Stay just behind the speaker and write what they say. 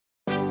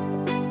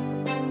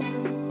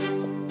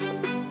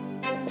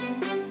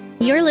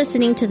You're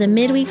listening to the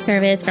midweek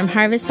service from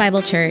Harvest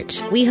Bible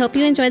Church. We hope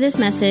you enjoy this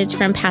message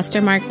from Pastor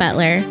Mark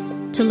Butler.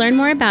 To learn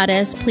more about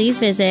us, please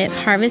visit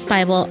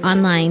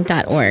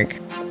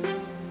harvestbibleonline.org.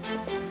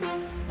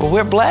 Well,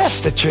 we're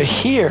blessed that you're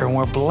here, and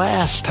we're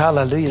blessed,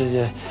 hallelujah,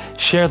 to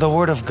share the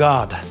Word of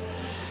God.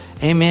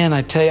 Amen.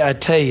 I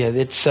tell you,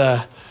 it's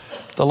the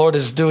Lord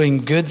is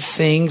doing good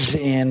things,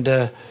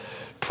 and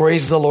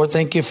praise the Lord.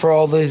 Thank you for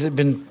all those that have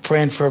been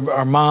praying for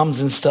our moms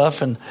and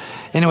stuff. And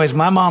anyways,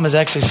 my mom is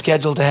actually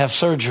scheduled to have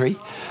surgery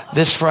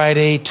this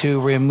Friday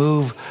to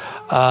remove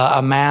a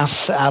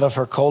mass out of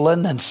her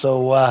colon. And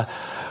so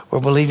we're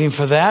believing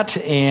for that.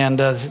 And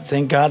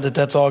thank God that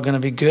that's all going to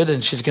be good.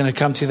 And she's going to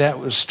come through that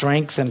with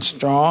strength and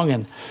strong.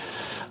 And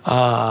so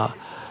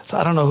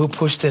I don't know who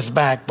pushed this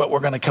back, but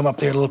we're going to come up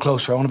there a little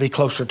closer. I want to be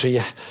closer to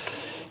you.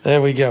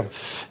 There we go.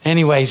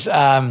 Anyways,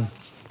 so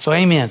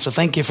amen. So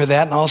thank you for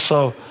that. And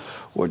also,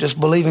 we're just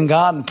believing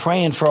God and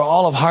praying for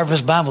all of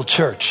Harvest Bible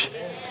Church.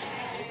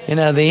 You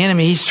know, the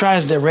enemy, he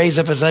tries to raise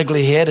up his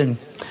ugly head. And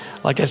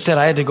like I said,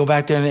 I had to go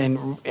back there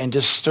and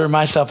just stir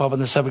myself up on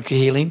the subject of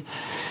healing.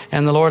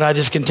 And the Lord, I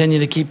just continue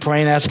to keep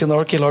praying, asking the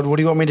Lord, okay, Lord, what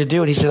do you want me to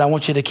do? And he said, I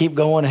want you to keep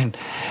going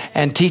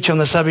and teach on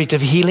the subject of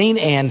healing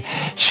and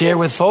share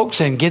with folks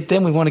and get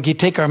them. We want to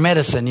take our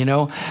medicine, you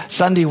know.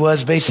 Sunday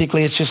was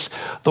basically, it's just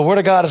the Word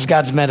of God is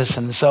God's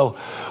medicine. So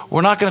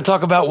we're not going to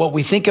talk about what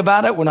we think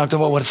about it. We're not going to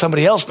talk about what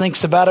somebody else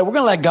thinks about it. We're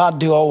going to let God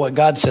do all what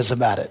God says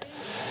about it.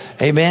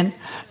 Amen.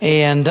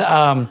 And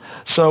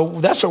so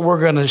that's what we're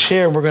going to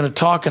share. We're going to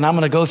talk, and I'm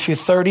going to go through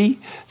 30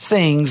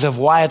 things of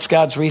why it's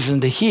God's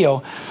reason to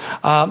heal.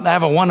 I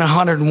have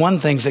 101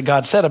 things that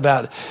God said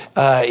about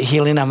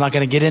healing. I'm not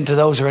going to get into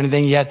those or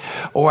anything yet,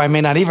 or I may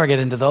not even get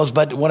into those.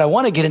 But what I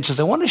want to get into is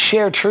I want to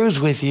share truths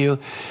with you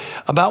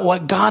about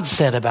what God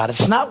said about it.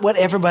 It's not what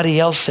everybody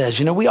else says.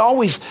 You know, we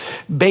always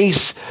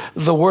base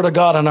the Word of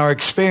God on our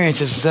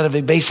experiences instead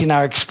of basing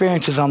our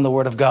experiences on the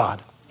Word of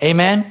God.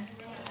 Amen?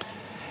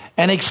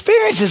 And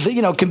experiences,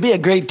 you know, can be a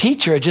great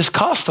teacher. It just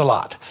costs a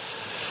lot.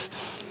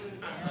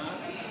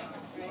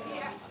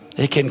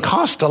 It can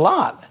cost a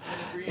lot.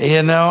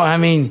 You know, I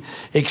mean,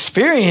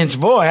 experience,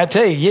 boy, I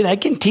tell you, you know,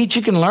 it can teach,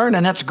 you can learn,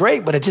 and that's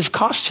great, but it just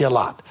costs you a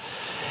lot.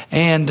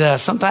 And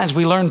sometimes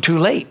we learn too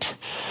late.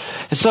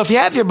 And so if you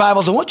have your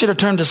Bibles, I want you to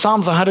turn to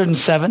Psalms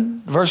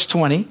 107, verse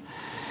 20.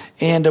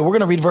 And we're going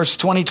to read verse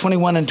 20,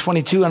 21, and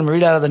 22. And I'm going to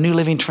read out of the New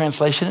Living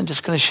Translation. I'm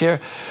just going to share.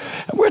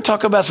 And we're going to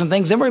talk about some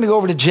things. Then we're going to go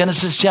over to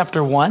Genesis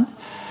chapter 1.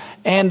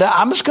 And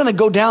I'm just going to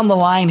go down the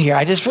line here.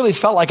 I just really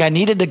felt like I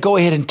needed to go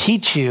ahead and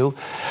teach you.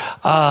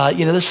 You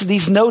know,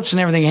 these notes and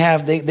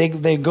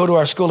everything they go to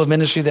our school of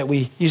ministry that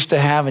we used to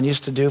have and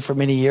used to do for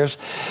many years.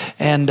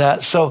 And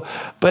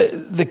but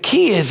the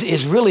key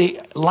is really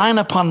line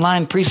upon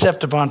line,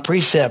 precept upon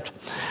precept.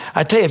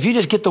 I tell you, if you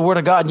just get the Word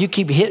of God and you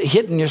keep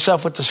hitting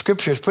yourself with the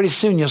Scriptures, pretty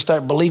soon you'll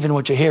start believing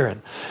what you're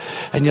hearing.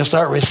 And you'll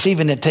start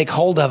receiving it, take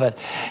hold of it.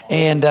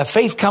 And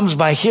faith comes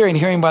by hearing,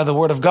 hearing by the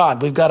Word of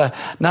God. We've got to,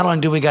 not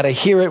only do we got to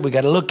hear it, we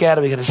got to look at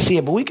it, we got to see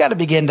it, but we got to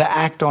begin to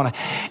act on it.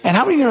 And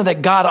how many of you know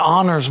that God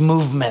honors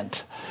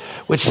movement?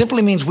 Which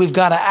simply means we've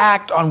got to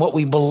act on what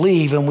we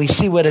believe and we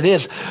see what it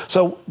is.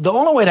 So the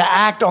only way to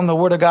act on the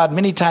Word of God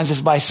many times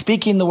is by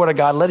speaking the Word of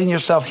God, letting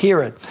yourself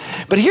hear it.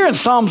 But here in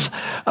Psalms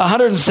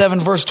 107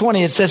 verse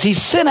 20, it says, He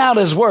sent out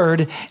His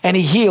Word and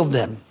He healed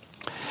them,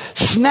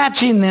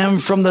 snatching them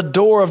from the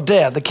door of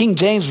death. The King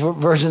James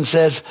Version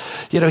says,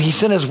 you know, He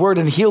sent His Word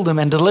and healed them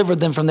and delivered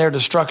them from their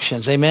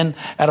destructions. Amen.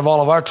 Out of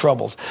all of our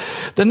troubles.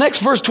 The next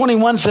verse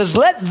 21 says,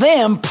 let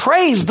them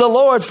praise the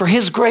Lord for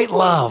His great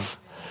love.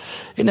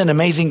 Isn't it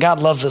amazing? God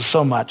loves us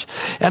so much.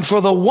 And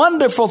for the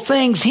wonderful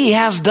things He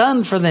has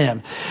done for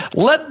them.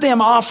 Let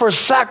them offer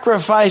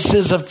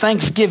sacrifices of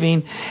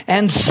thanksgiving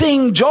and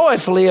sing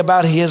joyfully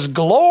about His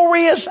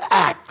glorious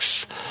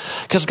acts.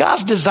 Because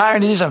God's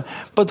desiring to do something.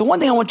 But the one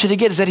thing I want you to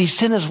get is that He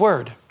sent His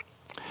Word.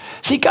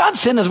 See, God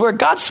sent His Word.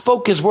 God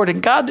spoke His Word,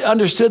 and God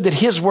understood that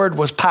His Word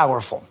was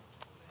powerful.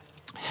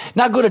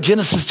 Now go to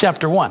Genesis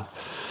chapter 1.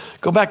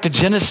 Go back to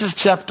Genesis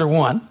chapter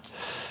 1.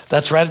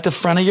 That's right at the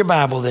front of your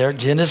Bible there.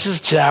 Genesis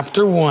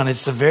chapter 1.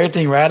 It's the very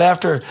thing right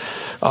after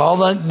all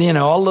the, you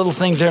know, all the little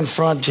things there in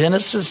front.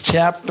 Genesis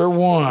chapter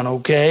 1,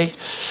 okay?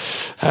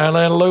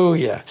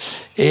 Hallelujah.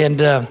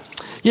 And,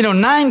 you know,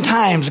 9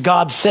 times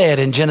God said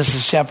in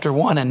Genesis chapter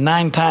 1, and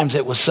 9 times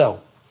it was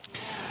so.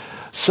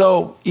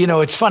 So, you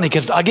know, it's funny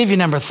because I'll give you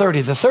number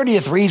 30. The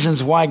 30th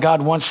reasons why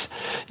God wants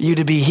you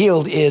to be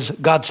healed is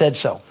God said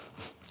so.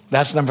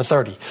 That's number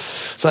 30.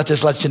 So that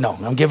just lets you know.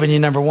 I'm giving you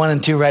number 1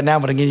 and 2 right now,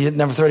 but I'm giving you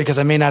number 30 because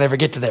I may not ever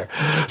get to there.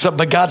 So,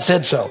 but God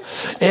said so.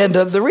 And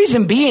the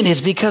reason being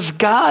is because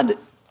God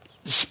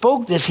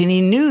spoke this and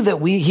He knew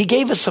that He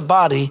gave us a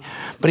body,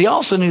 but He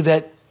also knew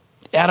that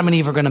Adam and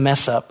Eve are going to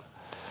mess up.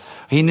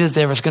 He knew that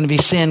there was going to be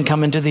sin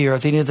come into the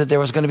earth. He knew that there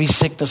was going to be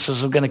sicknesses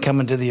that were going to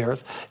come into the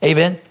earth.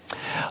 Amen?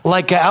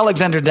 Like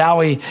Alexander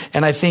Dowie,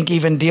 and I think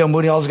even D.L.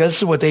 Moody, this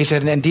is what they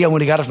said, and D.L.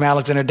 Moody got it from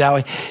Alexander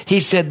Dowie. He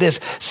said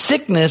this: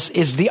 sickness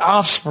is the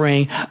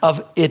offspring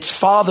of its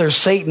father,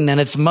 Satan,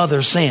 and its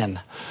mother, sin.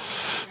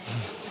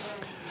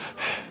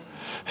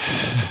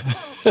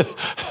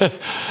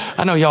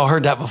 I know y'all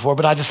heard that before,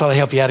 but I just thought I'd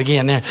help you out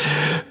again there.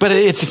 But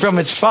it's from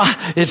its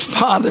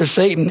father,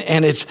 Satan,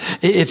 and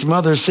its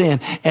mother, sin.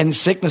 And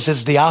sickness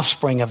is the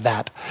offspring of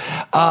that.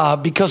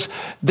 Because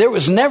there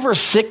was never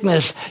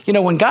sickness. You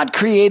know, when God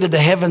created the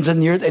heavens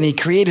and the earth, and he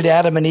created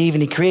Adam and Eve,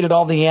 and he created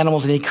all the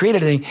animals, and he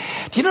created everything.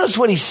 Do you notice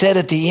what he said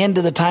at the end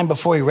of the time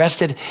before he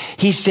rested?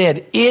 He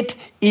said, it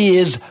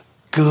is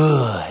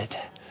good.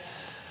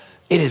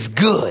 It is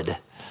good.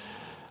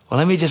 Well,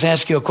 let me just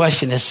ask you a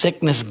question. Is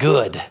sickness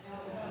good?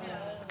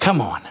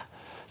 Come on.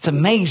 It's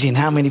amazing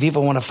how many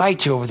people want to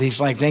fight you over these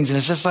like things. And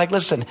it's just like,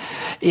 listen,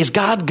 is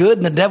God good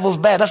and the devil's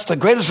bad? That's the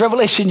greatest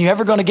revelation you're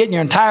ever going to get in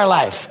your entire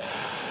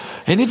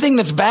life. Anything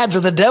that's bad's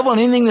of the devil, and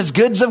anything that's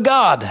good's of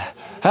God.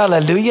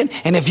 Hallelujah.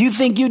 And if you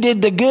think you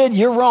did the good,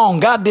 you're wrong.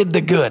 God did the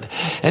good.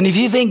 And if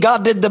you think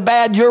God did the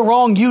bad, you're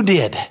wrong. You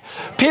did.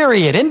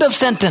 Period. End of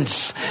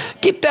sentence.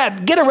 Get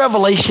a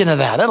revelation of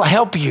that. That'll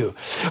help you.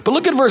 But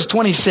look at verse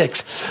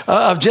 26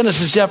 of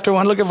Genesis chapter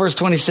 1. Look at verse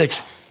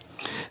 26.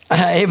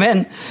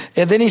 Amen.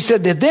 And then he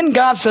said that then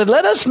God said,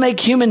 let us make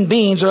human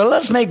beings, or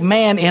let us make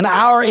man in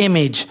our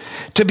image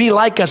to be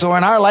like us, or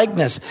in our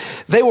likeness.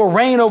 They will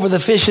reign over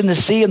the fish in the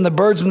sea and the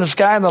birds in the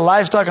sky and the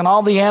livestock and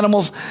all the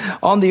animals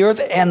on the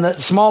earth and the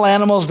small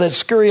animals that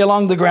scurry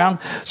along the ground.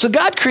 So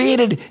God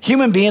created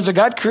human beings, or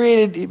God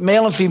created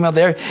male and female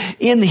there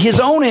in his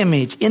own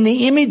image. In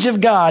the image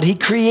of God, he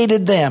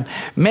created them.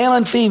 Male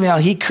and female,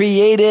 he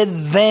created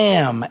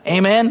them.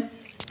 Amen.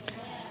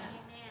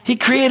 He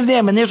created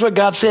them, and here's what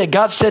God said.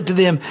 God said to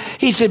them,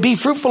 he said, be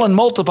fruitful and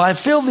multiply,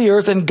 fill the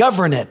earth and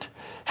govern it.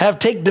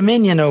 Take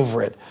dominion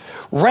over it.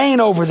 Reign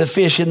over the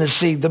fish in the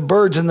sea, the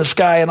birds in the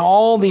sky, and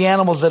all the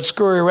animals that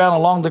scurry around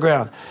along the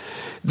ground.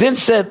 Then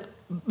said,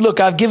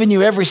 look, I've given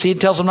you every seed.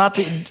 Tells them not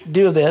to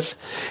do this.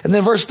 And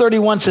then verse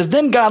 31 says,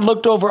 then God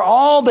looked over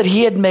all that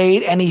he had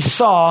made, and he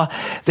saw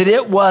that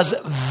it was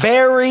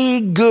very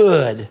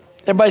good.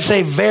 Everybody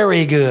say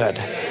very good.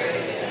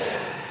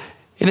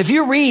 And if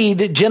you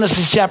read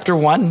Genesis chapter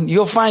 1,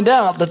 you'll find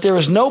out that there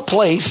is no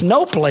place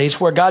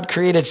where God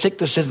created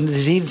sickness and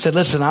disease and said,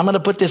 listen, I'm going to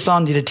put this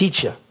on you to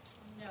teach you.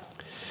 No.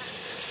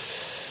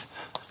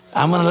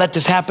 I'm going to let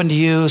this happen to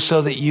you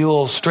so that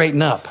you'll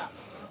straighten up.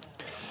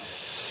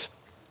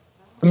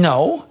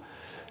 No,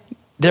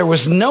 there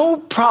was no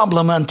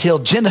problem until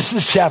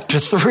Genesis chapter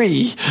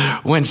 3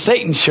 when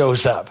Satan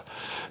shows up.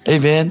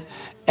 Amen.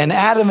 And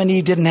Adam and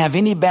Eve didn't have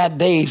any bad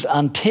days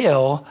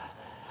until,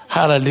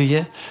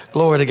 hallelujah,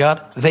 glory to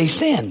God, they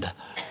sinned.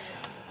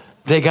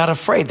 They got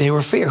afraid. They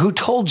were feared. Who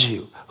told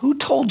you? Who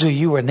told you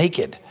you were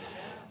naked?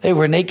 They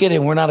were naked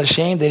and were not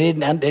ashamed. They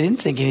didn't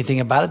think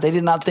anything about it. They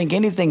did not think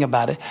anything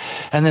about it.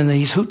 And then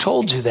who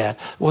told you that?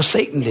 Well,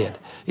 Satan did,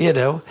 you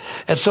know.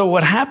 And so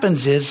what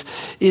happens is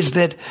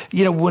that,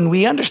 you know, when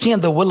we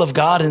understand the will of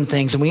God in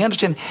things, and we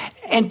understand,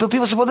 but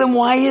people say, well, then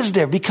why is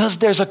there? Because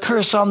there's a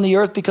curse on the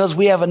earth, because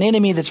we have an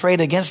enemy that's right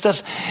against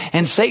us,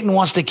 and Satan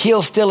wants to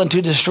kill, steal, and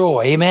to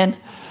destroy. Amen.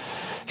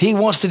 He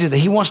wants to do that.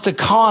 He wants to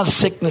cause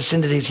sickness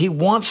and disease. He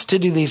wants to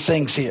do these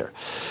things here.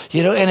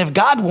 You know, and if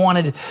God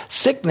wanted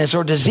sickness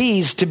or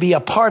disease to be a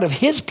part of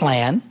his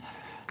plan,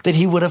 then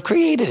he would have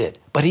created it.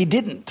 But he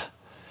didn't.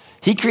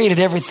 He created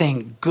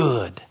everything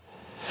good.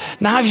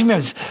 Now, if you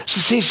remember,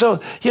 so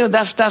you know,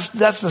 that's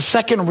the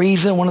second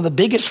reason, one of the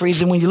biggest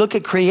reasons. When you look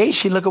at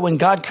creation, look at when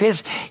God created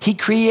us, he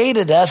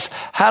created us,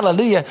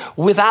 hallelujah,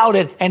 without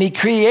it. And he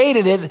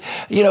created it,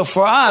 you know,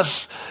 for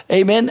us,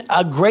 amen,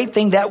 a great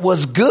thing that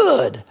was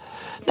good.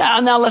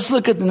 Now let's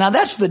look at,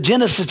 that's the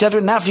Genesis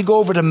chapter. Now if you go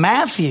over to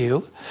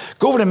Matthew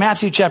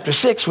chapter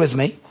 6 with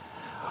me.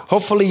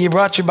 Hopefully you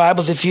brought your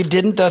Bibles. If you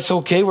didn't, that's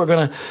okay. We're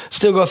going to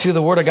still go through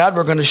the Word of God.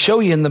 We're going to show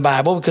you in the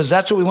Bible, because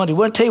that's what we want to do. We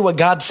want to tell you what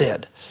God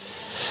said.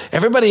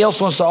 Everybody else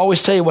wants to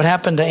always tell you what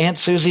happened to Aunt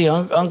Susie,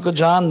 Uncle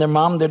John, their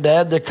mom, their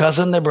dad, their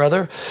cousin, their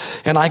brother.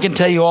 And I can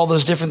tell you all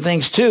those different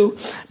things too,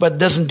 but it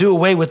doesn't do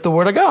away with the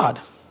Word of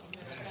God.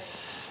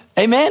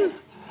 Amen?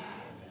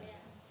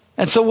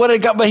 And so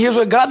but here's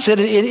what God said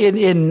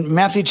in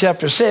Matthew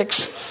chapter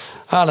 6,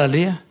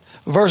 hallelujah,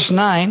 verse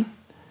 9,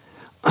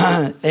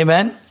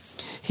 amen.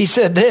 He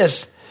said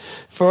this,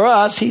 for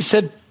us, he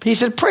said,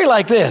 pray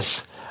like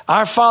this: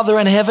 our Father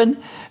in heaven,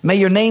 may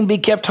your name be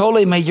kept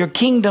holy, may your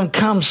kingdom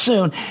come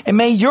soon, and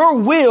may your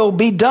will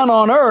be done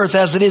on earth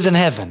as it is in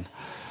heaven.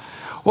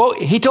 Well,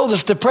 he told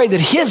us to pray that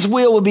his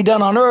will be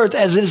done on earth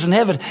as it is in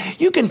heaven.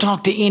 You can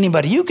talk to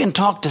anybody. You can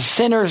talk to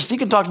sinners. You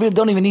can talk to people who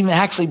don't even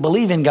actually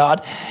believe in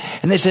God.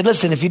 And they said,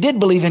 listen, if you did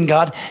believe in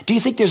God, do you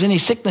think there's any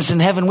sickness in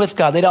heaven with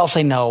God? They'd all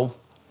say no.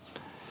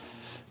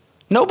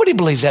 Nobody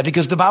believes that,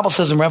 because the Bible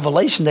says in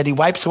Revelation that he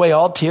wipes away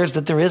all tears,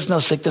 that there is no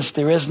sickness,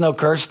 there is no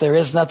curse, there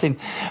is nothing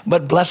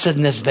but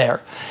blessedness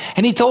there.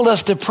 And he told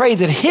us to pray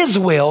that his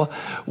will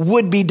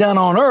would be done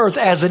on earth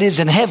as it is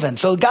in heaven.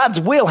 So God's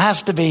will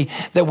has to be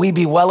that we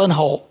be well and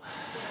whole.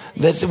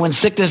 That when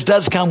sickness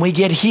does come, we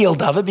get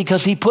healed of it,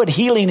 because he put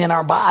healing in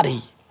our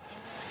body.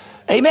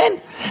 Amen.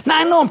 Now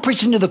I know I'm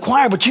preaching to the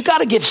choir, but you got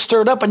to get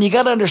stirred up and you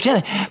got to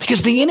understand it,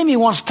 because the enemy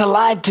wants to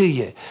lie to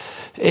you.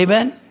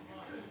 Amen.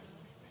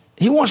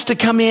 He wants to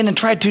come in and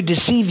try to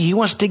deceive you. He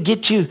wants to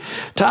get you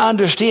to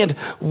understand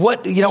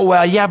what,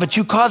 well, yeah, but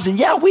you caused it.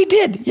 Yeah, we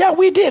did. Yeah,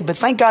 we did. But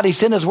thank God he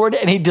sent his word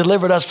and he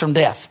delivered us from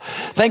death.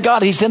 Thank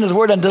God he sent his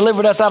word and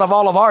delivered us out of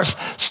all of our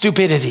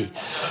stupidity.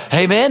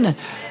 Amen.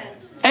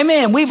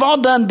 Amen. We've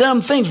all done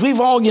dumb things. We've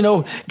all,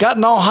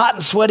 gotten all hot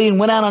and sweaty and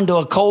went out onto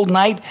a cold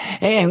night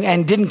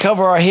and didn't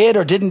cover our head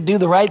or didn't do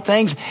the right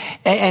things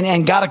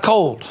and got a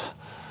cold.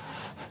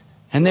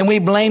 And then we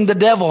blamed the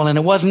devil and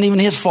it wasn't even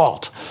his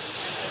fault.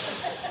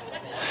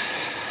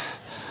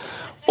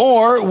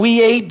 Or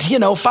we ate,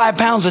 5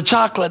 pounds of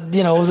chocolate,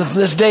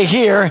 this day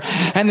here.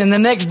 And then the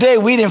next day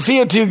we didn't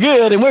feel too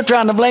good and we're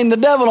trying to blame the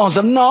devil on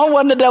something. No, it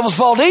wasn't the devil's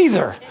fault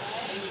either.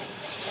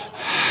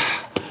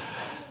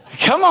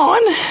 Come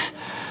on.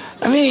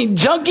 I mean,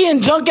 junk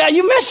in, junk out.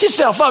 You mess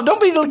yourself up. Don't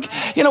be,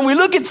 we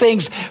look at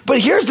things. But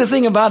here's the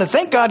thing about it.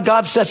 Thank God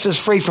God sets us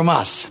free from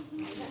us.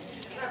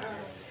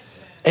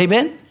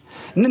 Amen.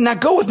 Now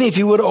go with me, if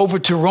you would, over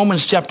to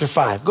Romans chapter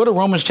 5. Go to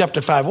Romans chapter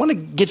 5. I want to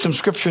get some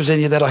scriptures in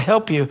you that'll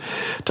help you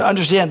to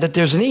understand that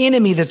there's an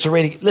enemy that's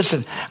already...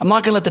 Listen, I'm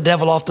not going to let the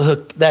devil off the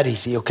hook that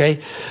easy,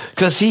 okay?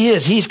 Because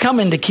he's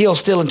coming to kill,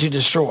 steal, and to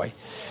destroy.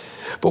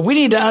 But we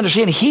need to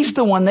understand he's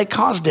the one that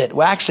caused it.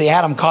 Well, actually,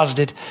 Adam caused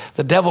it.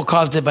 The devil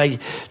caused it by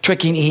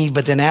tricking Eve.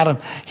 But then Adam,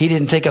 he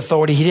didn't take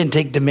authority. He didn't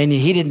take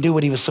dominion. He didn't do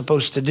what he was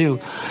supposed to do.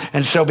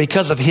 And so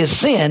because of his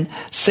sin,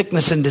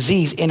 sickness and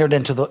disease entered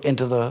into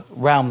the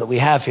realm that we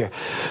have here.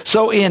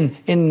 So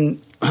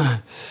in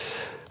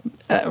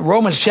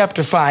Romans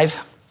chapter 5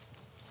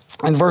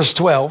 and verse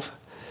 12,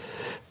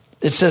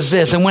 it says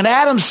this, and when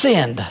Adam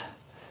sinned,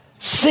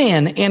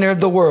 sin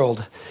entered the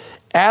world.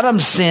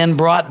 Adam's sin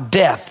brought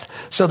death,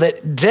 so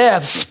that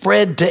death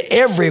spread to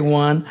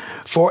everyone,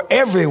 for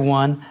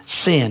everyone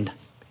sinned.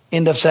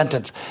 End of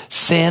sentence.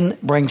 Sin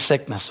brings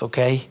sickness,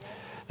 okay?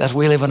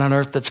 We live on an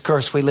earth that's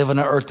cursed. We live on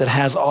an earth that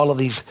has all of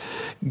these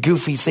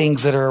goofy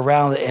things that are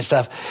around it and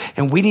stuff.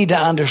 And we need to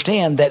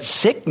understand that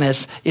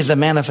sickness is a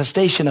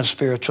manifestation of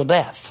spiritual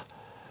death.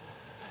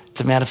 It's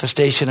a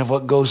manifestation of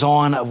what goes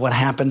on, of what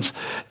happens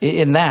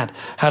in that.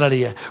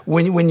 Hallelujah.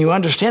 When you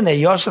understand that,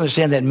 you also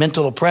understand that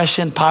mental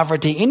oppression,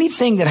 poverty,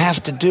 anything that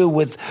has to do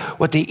with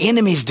what the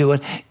enemy's doing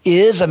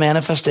is a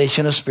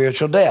manifestation of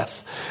spiritual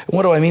death.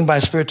 What do I mean by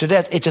spiritual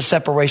death? It's a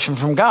separation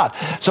from God.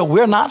 So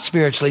we're not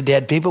spiritually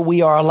dead people.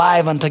 We are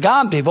alive unto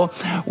God people.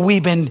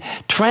 We've been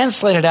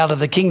translated out of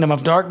the kingdom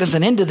of darkness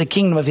and into the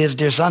kingdom of his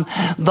dear son.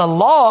 The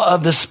law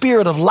of the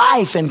spirit of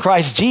life in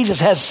Christ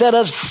Jesus has set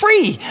us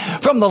free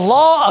from the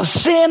law of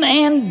sin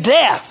and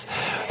death.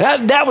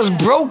 That was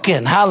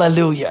broken.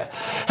 Hallelujah.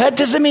 That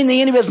doesn't mean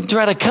the enemy doesn't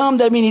try to come.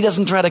 That means he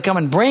doesn't try to come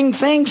and bring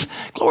things.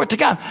 Glory to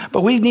God.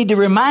 But we need to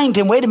remind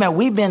him, wait a minute,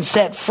 we've been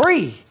set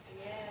free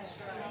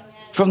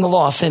from the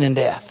law of sin and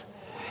death.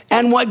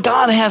 And what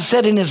God has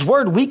said in his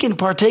word, we can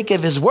partake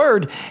of his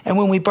word. And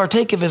when we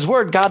partake of his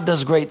word, God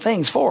does great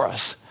things for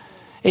us.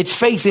 It's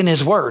faith in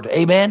his word.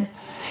 Amen.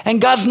 And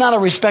God's not a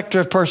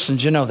respecter of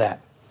persons. You know that.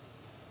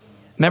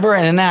 Remember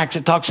in Acts,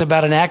 it talks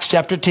about in Acts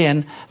chapter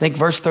 10, I think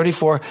verse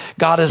 34,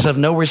 God is of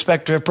no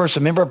respecter of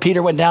person. Remember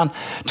Peter went down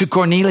to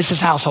Cornelius'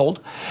 household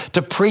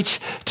to preach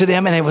to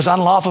them, and it was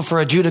unlawful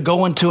for a Jew to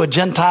go into a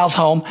Gentile's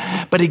home,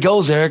 but he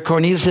goes there.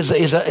 Cornelius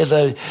is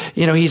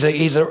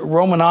a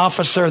Roman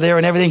officer there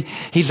and everything.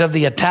 He's of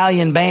the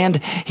Italian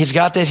band. He's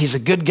got this. He's a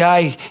good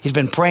guy. He's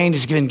been praying.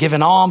 He's been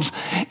giving alms.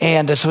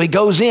 And so he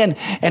goes in,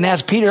 and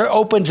as Peter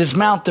opens his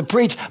mouth to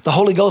preach, the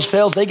Holy Ghost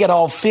falls. They get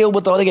all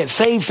they get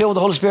saved, filled with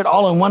the Holy Spirit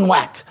all in one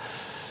whack.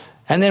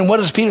 And then what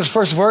does Peter's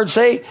first word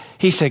say?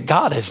 He said,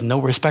 God is no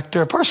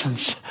respecter of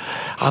persons.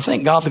 I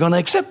think God's going to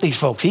accept these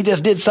folks. He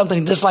just did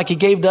something just like he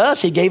gave to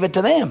us. He gave it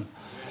to them.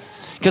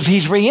 Because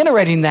he's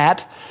reiterating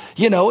that,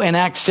 in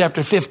Acts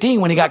chapter 15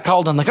 when he got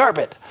called on the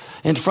carpet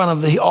in front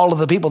of all of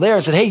the people there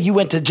and said, hey, you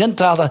went to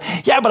Gentiles.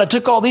 Yeah, but I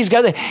took all these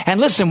guys. And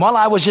listen, while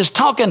I was just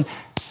talking,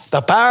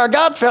 the power of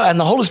God fell and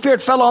the Holy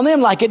Spirit fell on them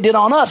like it did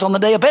on us on the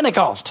day of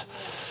Pentecost.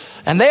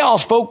 And they all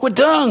spoke with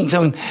tongues.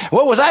 And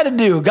what was I to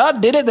do?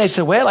 God did it. They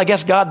said, well, I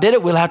guess God did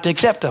it. We'll have to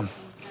accept him.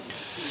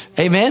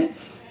 Amen.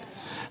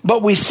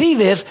 But we see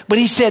this, but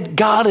he said,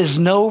 God is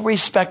no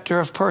respecter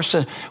of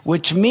person,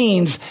 which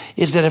means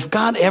is that if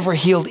God ever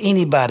healed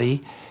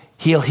anybody,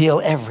 he'll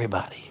heal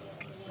everybody.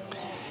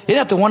 Isn't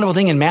that the wonderful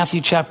thing in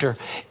Matthew chapter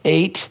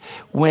 8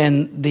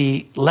 when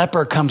the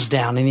leper comes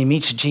down and he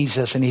meets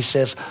Jesus and he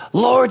says,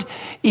 Lord,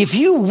 if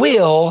you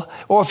will,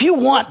 or if you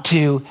want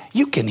to,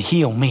 you can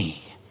heal me.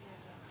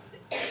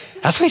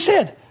 That's what he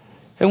said.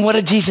 And what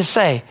did Jesus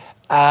say?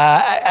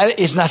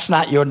 That's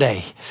not your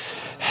day.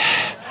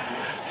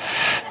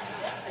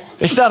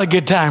 It's not a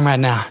good time right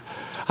now.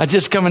 I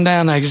just coming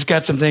down. I just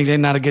got some things. It's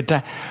not a good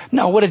time.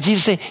 No, what did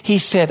Jesus say? He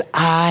said,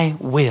 I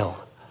will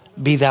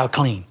be thou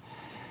clean.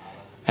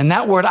 And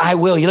that word, I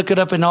will, you look it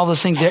up in all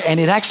those things there, and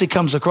it actually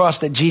comes across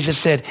that Jesus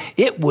said,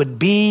 it would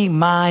be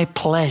my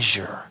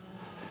pleasure.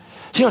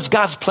 You know, it's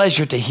God's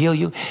pleasure to heal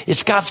you.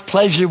 It's God's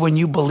pleasure when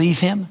you believe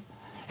him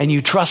and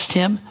you trust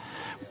him,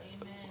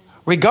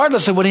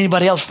 regardless of what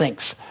anybody else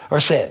thinks or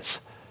says.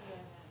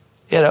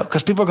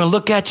 because people are going to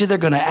look at you. They're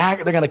going to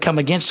act. They're going to come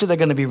against you. They're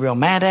going to be real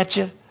mad at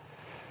you.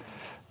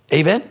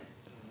 Amen.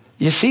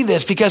 You see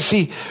this because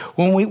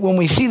when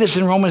we see this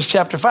in Romans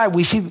chapter 5,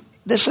 we see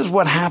this is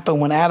what happened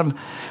when Adam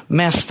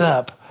messed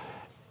up.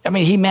 I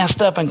mean, he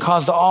messed up and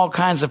caused all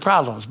kinds of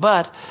problems.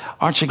 But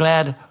aren't you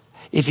glad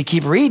if you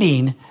keep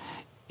reading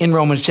in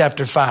Romans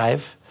chapter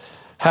 5,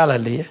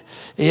 hallelujah,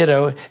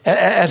 and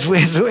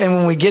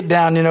when we get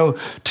down,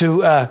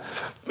 to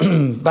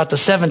about the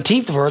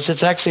 17th verse,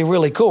 it's actually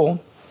really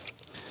cool.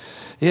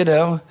 It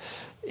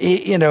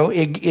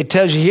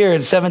tells you here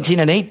in 17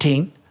 and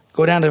 18,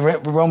 go down to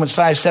Romans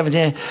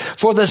 5:17.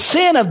 For the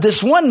sin of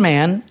this one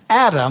man,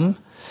 Adam,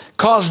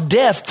 caused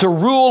death to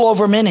rule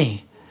over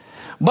many.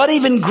 But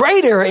even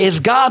greater is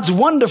God's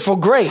wonderful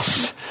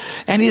grace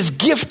and his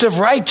gift of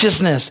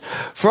righteousness.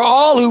 For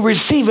all who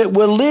receive it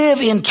will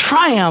live in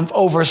triumph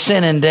over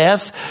sin and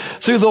death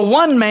through the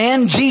one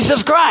man,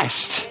 Jesus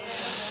Christ.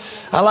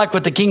 I like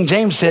what the King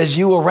James says,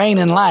 you will reign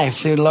in life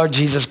through the Lord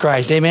Jesus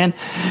Christ. Amen.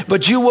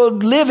 But you will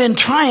live in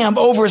triumph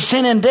over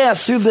sin and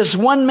death through this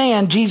one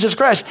man, Jesus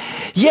Christ.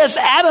 Yes,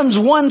 Adam's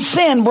one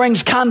sin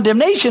brings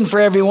condemnation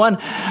for everyone,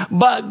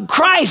 but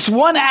Christ's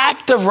one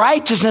act of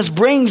righteousness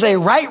brings a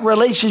right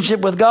relationship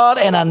with God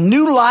and a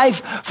new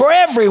life for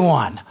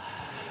everyone.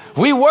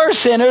 We were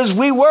sinners.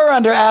 We were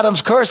under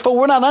Adam's curse, but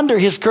we're not under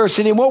his curse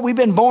anymore. We've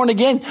been born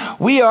again.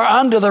 We are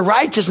under the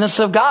righteousness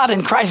of God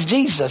in Christ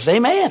Jesus.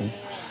 Amen.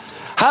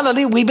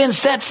 Hallelujah. We've been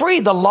set free.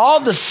 The law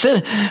of the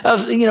sin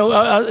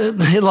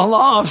the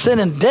law of sin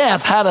and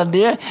death.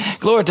 Hallelujah.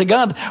 Glory to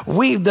God.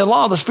 The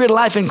law of the Spirit of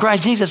life in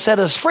Christ Jesus set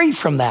us free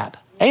from that.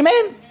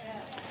 Amen.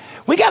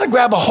 We got to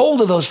grab a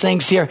hold of those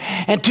things here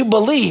and to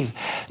believe.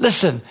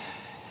 Listen,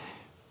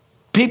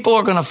 people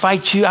are going to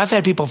fight you. I've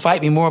had people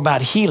fight me more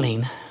about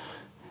healing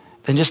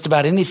than just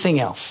about anything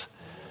else.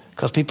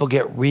 Because people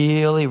get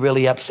really,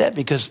 really upset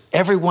because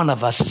every one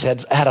of us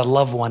has had a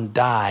loved one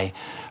die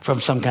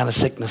from some kind of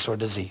sickness or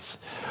disease.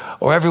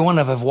 Or every one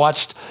of us have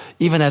watched,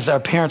 even as our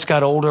parents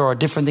got older or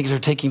different things are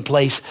taking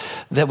place,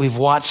 that we've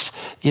watched,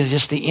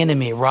 just the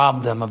enemy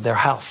rob them of their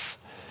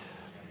health.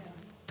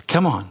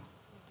 Come on,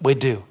 we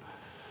do.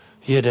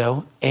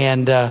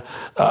 And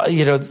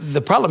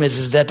the problem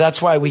is that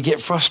that's why we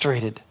get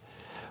frustrated.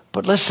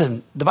 But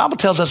listen, the Bible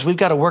tells us we've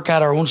got to work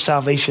out our own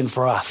salvation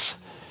for us.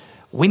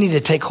 We need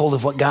to take hold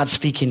of what God's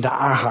speaking to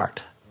our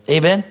heart.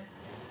 Amen?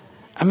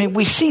 I mean,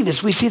 we see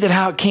this. We see that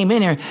how it came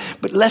in here.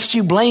 But lest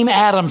you blame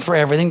Adam for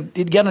everything,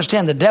 you got to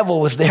understand the devil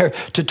was there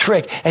to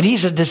trick, and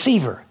he's a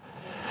deceiver.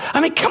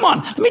 I mean, come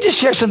on. Let me just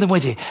share something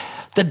with you.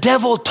 The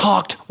devil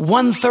talked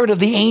 1/3 of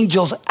the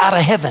angels out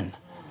of heaven.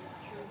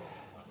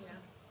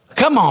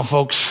 Come on,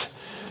 folks.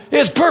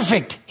 It's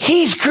perfect.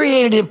 He's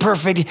created it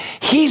perfect.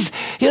 He's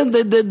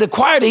the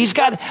choir.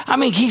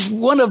 He's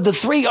one of the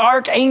 3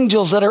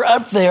 archangels that are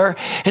up there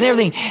and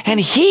everything.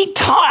 And he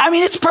taught,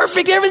 it's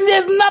perfect.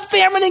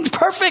 Everything's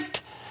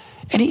perfect.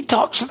 And he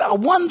talks about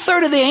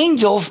 1/3 of the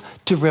angels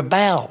to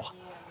rebel.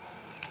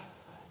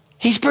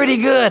 He's pretty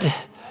good.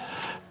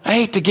 I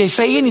hate to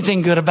say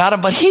anything good about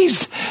him, but he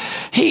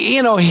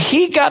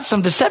got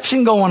some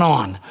deception going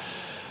on.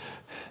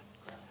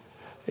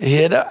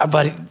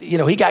 But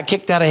he got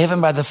kicked out of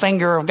heaven by the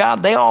finger of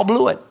God. They all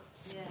blew it.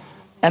 Yeah.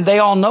 And they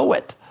all know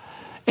it.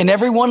 And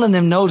every one of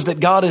them knows that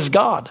God is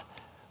God.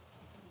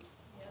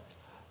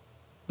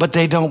 But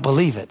they don't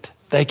believe it.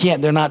 They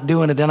can't. They're not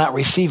doing it. They're not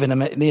receiving him,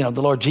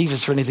 the Lord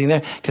Jesus or anything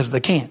there because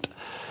they can't.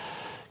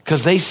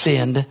 Because they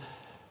sinned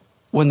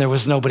when there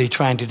was nobody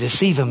trying to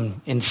deceive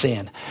them in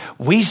sin.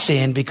 We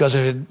sin because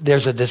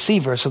there's a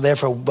deceiver. So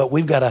therefore, but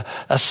we've got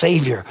a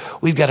Savior.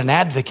 We've got an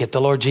advocate, the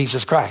Lord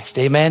Jesus Christ.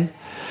 Amen.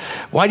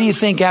 Why do you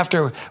think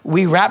after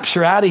we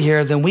rapture out of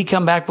here, then we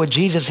come back with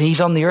Jesus,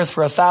 he's on the earth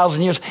for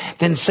 1,000 years,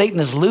 then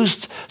Satan is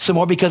loosed some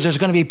more because there's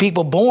going to be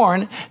people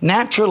born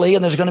naturally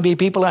and there's going to be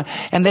people,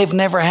 and they've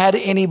never had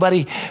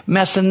anybody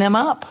messing them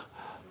up.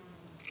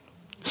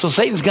 So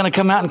Satan's going to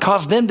come out and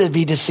cause them to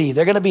be deceived.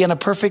 They're going to be in a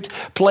perfect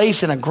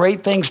place and a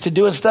great things to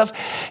do and stuff.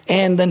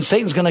 And then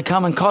Satan's going to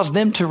come and cause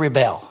them to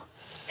rebel.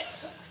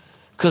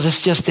 Because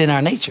it's just in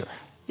our nature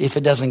if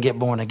it doesn't get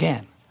born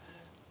again.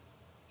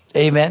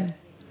 Amen.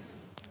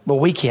 But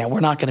we can't.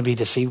 We're not going to be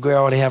deceived. We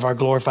already have our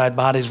glorified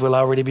bodies. We'll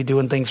already be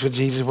doing things with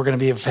Jesus. We're going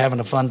to be having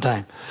a fun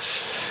time.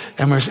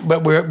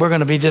 But we're going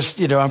to be just,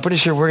 I'm pretty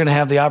sure we're going to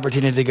have the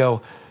opportunity to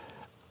go,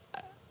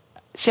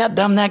 see how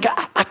dumb that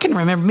guy? I can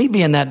remember me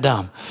being that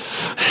dumb.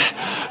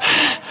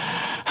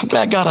 I'm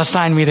glad God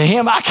assigned me to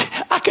him. I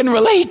can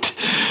relate.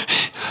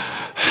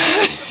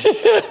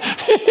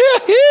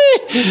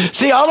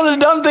 See, all of the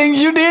dumb things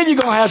you did, you're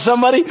going to have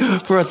somebody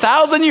for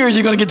 1,000 years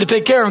you're going to get to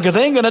take care of them because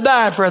they ain't going to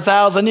die for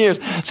 1,000 years.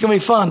 It's going to be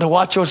fun to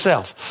watch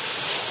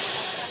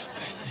yourself.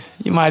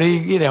 You might,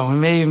 it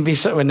may even be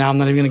something. Now I'm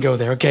not even going to go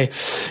there. Okay.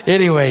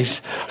 Anyways,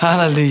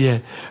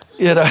 hallelujah.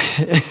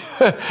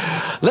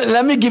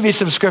 Let me give you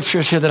some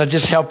scriptures here that'll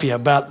just help you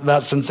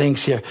about some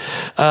things here.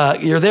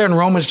 You're there in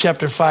Romans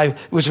chapter 5,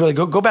 which really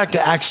go back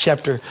to Acts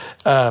chapter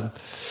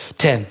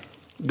 10.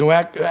 Go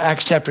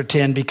Acts chapter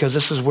 10, because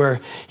this is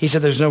where he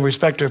said there's no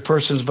respecter of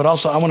persons. But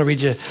also I want to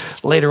read you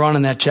later on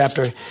in that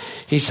chapter.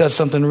 He says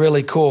something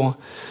really cool,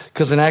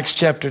 because in Acts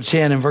chapter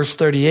 10 and verse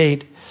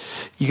 38,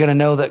 you're going to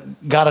know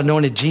that God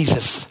anointed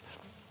Jesus.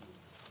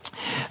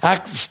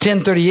 Acts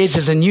 10:38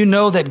 says, and you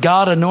know that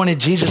God anointed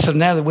Jesus of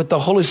Nazareth with the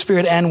Holy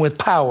Spirit and with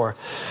power.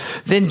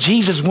 Then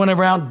Jesus went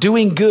around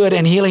doing good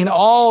and healing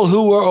all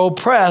who were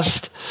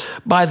oppressed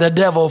by the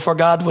devil, for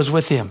God was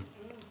with him.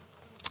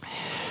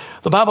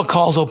 The Bible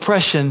calls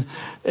oppression,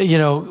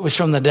 was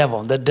from the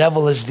devil. The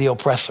devil is the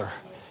oppressor.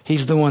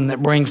 He's the one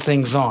that brings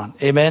things on.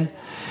 Amen.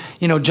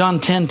 John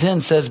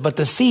 10:10 says, but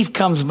the thief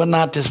comes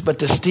but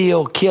to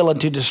steal, kill,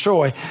 and to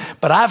destroy.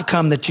 But I've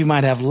come that you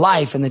might have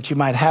life and that you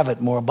might have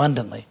it more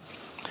abundantly.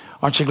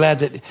 Aren't you glad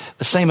that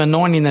the same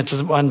anointing that's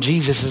upon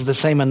Jesus is the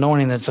same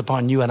anointing that's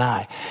upon you and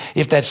I?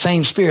 If that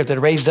same Spirit that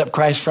raised up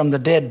Christ from the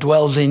dead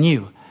dwells in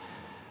you,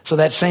 so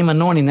that same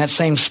anointing, that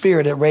same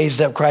Spirit that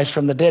raised up Christ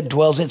from the dead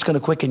dwells in, it's going to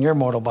quicken your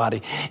mortal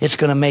body. It's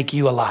going to make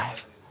you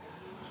alive.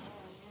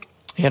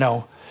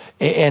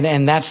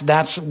 And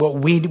that's what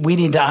we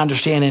need to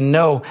understand and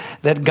know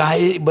that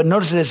God. But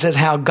notice that it says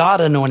how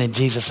God anointed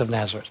Jesus of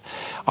Nazareth.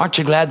 Aren't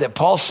you glad that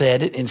Paul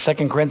said it in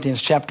 2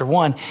 Corinthians chapter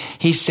 1?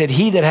 He said,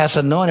 he that has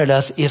anointed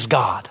us is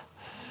God.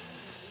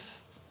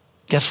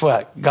 Guess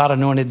what? God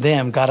anointed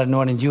them. God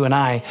anointed you and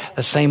I.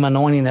 The same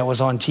anointing that was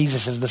on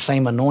Jesus is the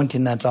same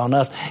anointing that's on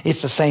us.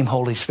 It's the same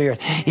Holy Spirit.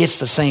 It's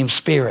the same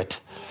Spirit.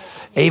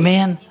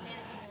 Amen.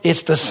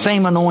 It's the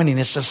same anointing.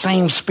 It's the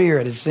same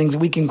Spirit. It's things that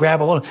we can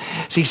grab a hold of.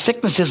 See,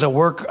 sickness is a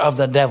work of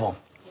the devil.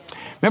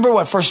 Remember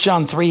what 1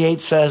 John 3:8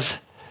 says?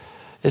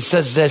 It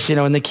says this,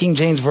 in the King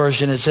James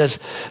Version, it says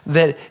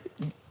that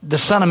the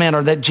Son of Man,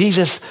 or that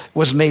Jesus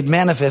was made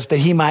manifest that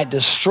he might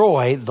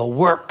destroy the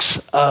works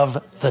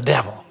of the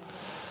devil.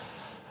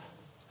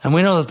 And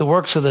we know that the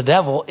works of the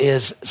devil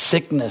is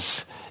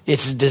sickness,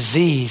 it's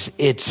disease,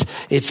 it's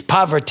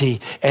poverty,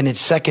 and it's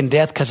second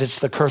death, because it's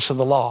the curse of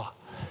the law.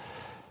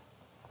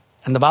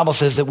 And the Bible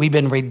says that we've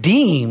been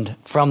redeemed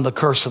from the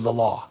curse of the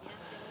law.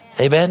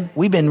 Amen.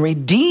 We've been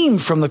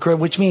redeemed from the curse,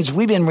 which means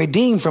we've been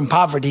redeemed from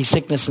poverty,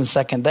 sickness, and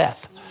second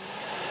death.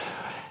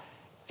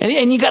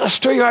 And you got to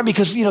stir your heart,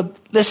 because,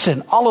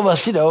 listen, all of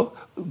us,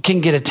 can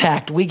get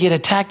attacked. We get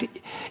attacked,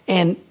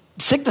 and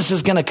sickness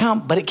is going to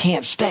come, but it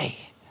can't stay.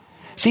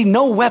 See,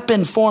 no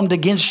weapon formed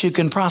against you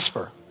can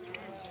prosper.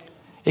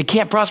 It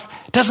can't prosper.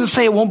 It doesn't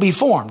say it won't be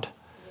formed.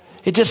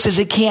 It just says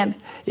it can't.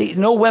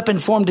 No weapon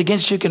formed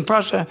against you can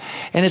prosper.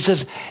 And it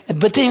says,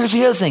 but then here's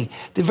the other thing.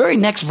 The very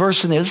next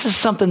verse in there, this is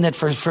something that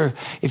for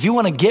if you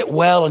want to get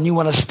well and you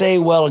want to stay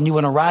well and you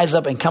want to rise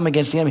up and come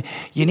against the enemy,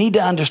 you need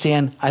to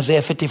understand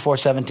Isaiah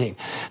 54:17.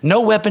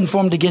 No weapon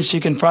formed against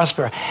you can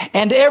prosper.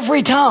 And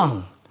every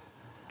tongue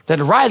that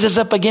rises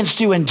up against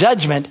you in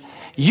judgment,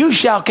 you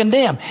shall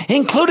condemn,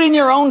 including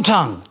your own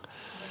tongue.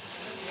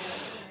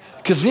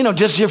 Because,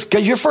 just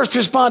your first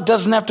response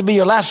doesn't have to be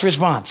your last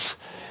response.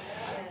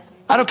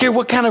 I don't care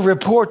what kind of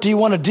report do you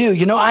want to do.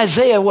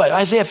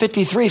 Isaiah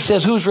 53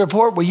 says, whose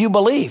report will you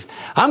believe?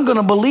 I'm going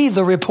to believe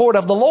the report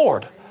of the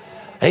Lord.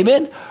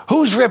 Amen.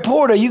 Whose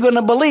report are you going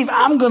to believe?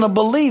 I'm going to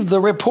believe the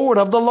report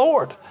of the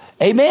Lord.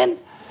 Amen.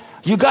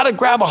 You got to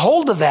grab a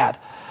hold of that.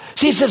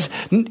 See, it says,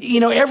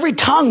 every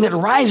tongue that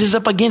rises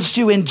up against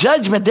you in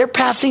judgment, they're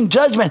passing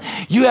judgment.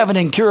 You have an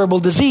incurable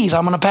disease.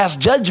 I'm going to pass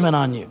judgment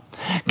on you.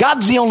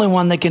 God's the only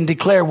one that can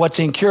declare what's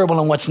incurable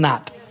and what's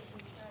not.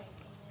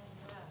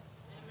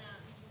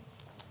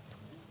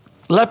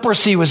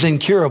 Leprosy was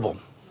incurable.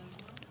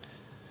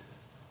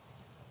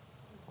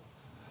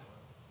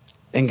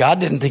 And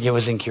God didn't think it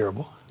was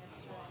incurable.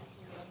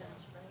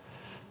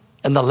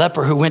 And the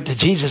leper who went to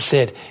Jesus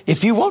said,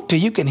 if you want to,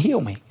 you can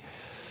heal me.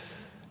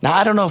 Now,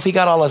 I don't know if he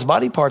got all his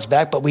body parts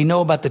back, but we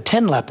know about the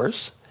 10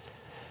 lepers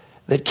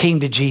that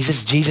came to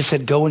Jesus. Jesus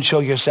said, go and show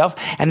yourself.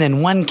 And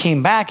then one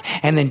came back.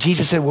 And then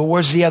Jesus said, well,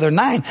 where's the other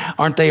 9?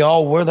 Were they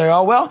all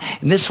well?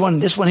 And this one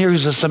here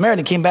who's a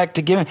Samaritan came back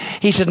to give him.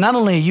 He said, not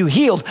only are you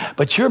healed,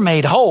 but you're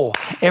made whole.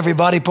 Every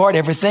body part,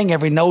 everything,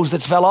 every nose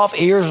that's fell off,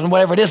 ears and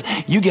whatever it is,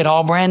 you get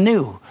all brand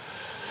new.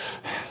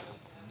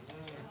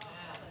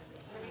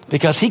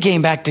 Because he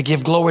came back to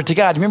give glory to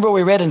God. Remember what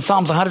we read in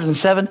Psalms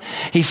 107?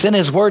 He sent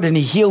his word and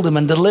he healed them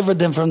and delivered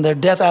them from their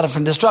death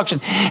from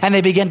destruction. And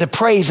they began to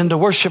praise and to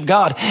worship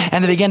God.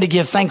 And they began to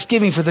give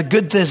thanksgiving for the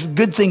good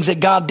things that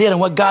God did and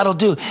what God will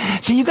do.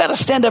 See, you got to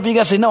stand up and you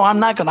got to say, no,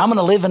 I'm going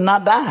to live and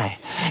not die.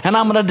 And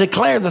I'm going to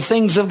declare the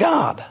things of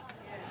God.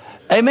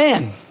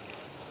 Amen.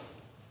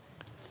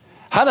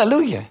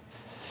 Hallelujah.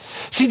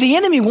 See, the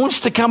enemy wants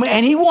to come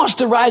and he wants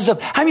to rise up.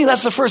 I mean,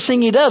 that's the first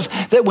thing he does.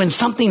 That when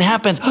something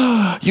happens,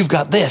 oh, you've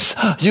got this,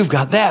 you've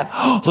got that.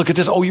 Oh, look at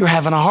this. Oh, you're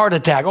having a heart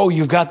attack. Oh,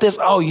 you've got this.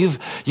 Oh, you've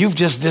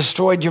just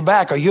destroyed your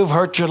back, or you've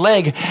hurt your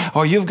leg,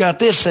 or you've got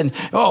this. And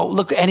oh,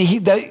 look, and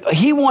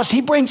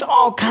he brings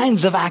all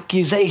kinds of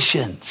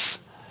accusations.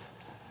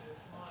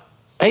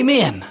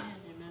 Amen.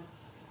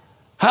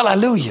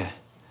 Hallelujah.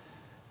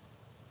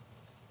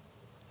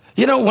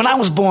 When I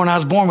was born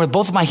with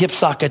both of my hip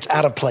sockets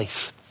out of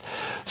place.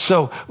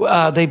 So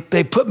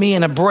they put me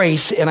in a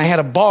brace, and I had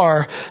a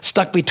bar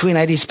stuck between.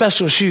 I had these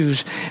special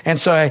shoes, and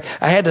so I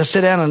had to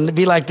sit down and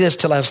be like this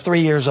till I was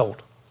 3 years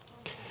old.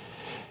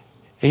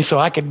 And so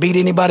I could beat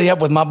anybody up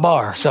with my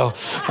bar. So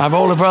my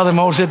older brother and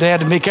my older sister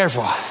had to be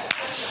careful.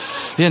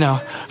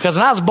 Because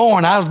when I was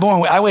born,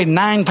 I weighed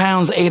 9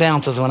 pounds, 8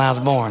 ounces when I was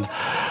born.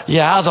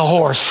 Yeah, I was a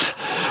horse.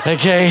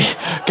 Okay.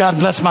 God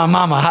bless my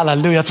mama.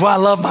 Hallelujah. That's why I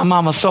love my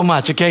mama so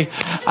much. Okay.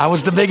 I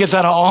was the biggest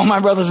out of all my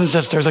brothers and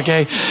sisters.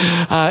 Okay.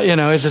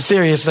 It's a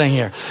serious thing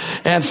here.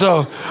 And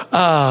so,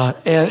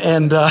 but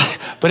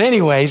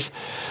anyways,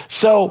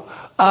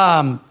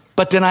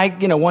 but then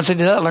once I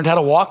did that, I learned how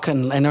to walk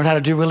and I learned how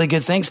to do really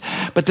good things.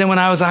 But then when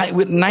I was a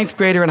ninth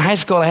grader in high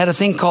school, I had a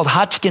thing called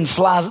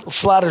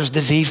Hodgkin-Slaughter's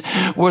disease,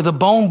 where the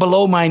bone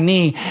below my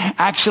knee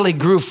actually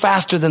grew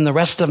faster than the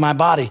rest of my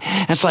body.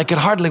 And so I could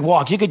hardly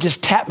walk. You could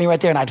just tap me right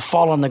there and I'd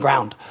fall on the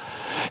ground.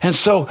 And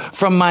so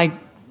from my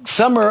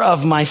summer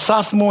of my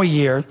sophomore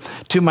year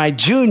to my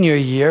junior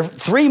year,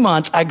 3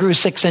 months, I grew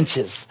 6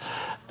 inches.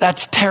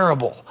 That's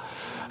terrible.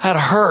 That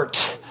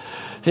hurt.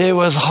 It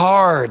was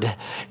hard.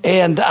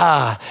 And,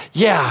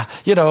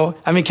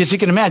 because you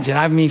can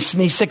imagine, me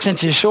 6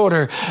 inches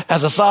shorter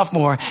as a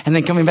sophomore and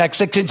then coming back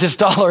 6 inches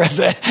taller as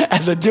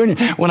a junior.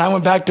 When I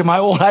went back to my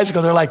old high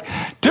school, they're like,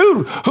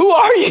 dude, who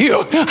are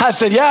you? I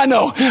said, yeah, I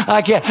know.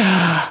 I can't.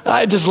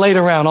 I just laid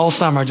around all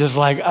summer, just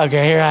like,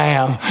 okay, here I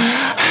am.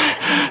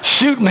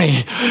 Shoot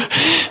me.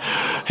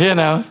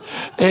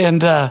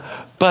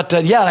 But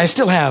I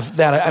still have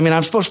that.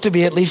 I'm supposed to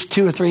be at least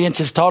 2 or 3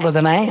 inches taller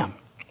than I am.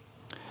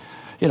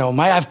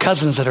 I have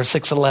cousins that are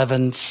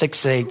 6'11",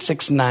 6'8",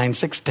 6'9",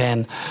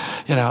 6'10".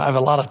 I have a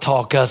lot of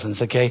tall cousins,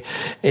 okay?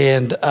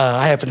 And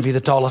I happen to be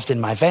the tallest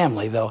in my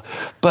family, though.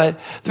 But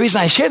the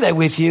reason I share that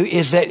with you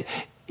is that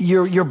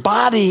your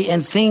body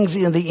and things,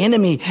 the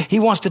enemy, he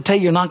wants to tell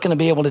you you're not going to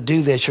be able to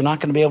do this. You're not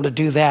going to be able to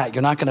do that.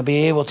 You're not going to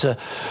be able to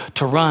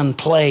run,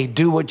 play,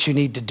 do what you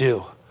need to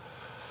do.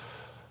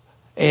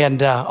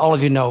 And all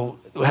of you know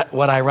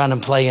what I run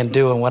and play and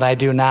do and what I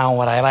do now and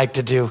what I like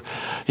to do.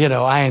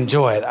 I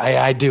enjoy it.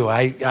 I do.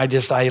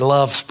 I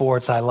love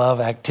sports. I love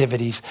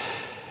activities.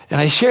 And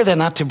I share that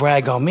not to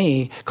brag on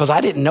me, because I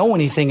didn't know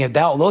anything at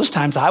those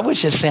times. I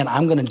was just saying,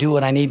 I'm going to do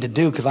what I need to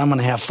do because I'm going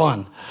to have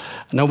fun.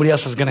 Nobody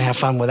else is going to have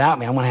fun without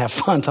me. I'm going to have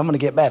fun, so I'm going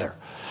to get better.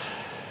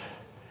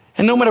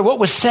 And no matter what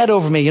was said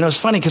over me, it's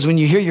funny because when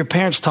you hear your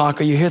parents talk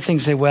or you hear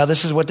things say, well,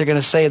 this is what they're going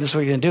to say, this is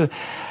what you're going to do.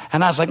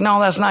 And I was like, no,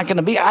 that's not going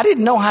to be. I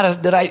didn't know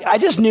I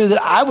just knew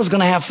that I was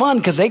going to have fun,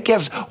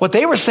 because what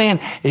they were saying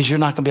is, you're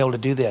not going to be able to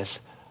do this.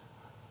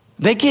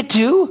 They get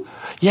to?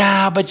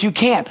 Yeah, but you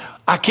can't.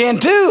 I can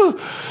too.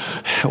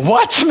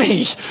 Watch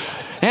me.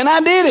 And I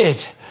did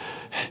it.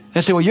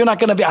 They said, well, you're not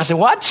going to be. I said,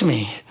 watch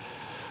me.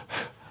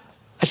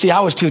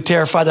 I was too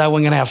terrified that I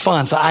wasn't going to have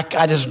fun. So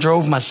I just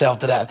drove myself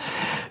to that.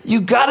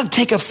 You got to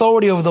take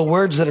authority over the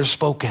words that are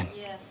spoken.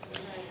 Yes,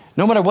 right.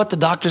 No matter what the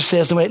doctor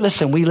says. We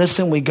listen,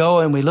 we go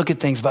and we look at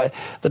things. But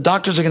the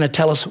doctors are going to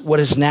tell us what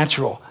is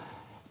natural.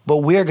 But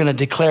we're going to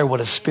declare what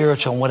is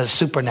spiritual and what is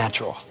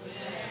supernatural.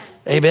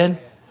 Amen?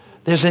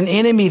 There's an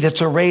enemy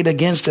that's arrayed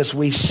against us.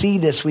 We see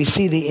this. We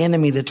see the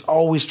enemy that's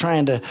always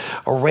trying to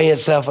array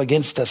itself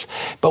against us.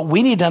 But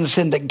we need to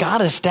understand that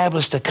God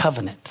established a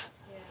covenant.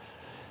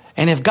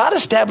 And if God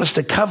established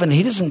a covenant,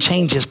 he doesn't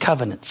change his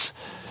covenants.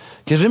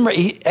 Because remember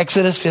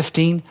Exodus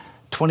 15,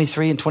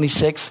 23 and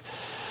 26?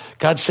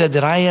 God said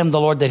that I am the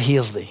Lord that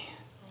heals thee.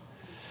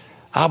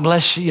 I'll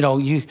bless you,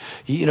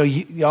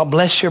 I'll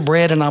bless your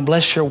bread and I'll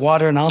bless your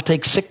water, and I'll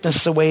take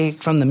sickness away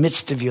from the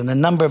midst of you, and the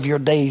number of your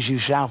days you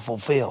shall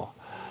fulfill.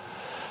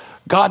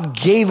 God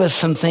gave us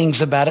some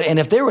things about it. And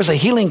if there was a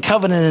healing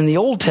covenant in the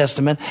Old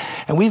Testament,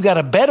 and we've got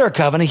a better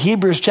covenant,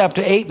 Hebrews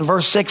chapter 8 and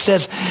verse 6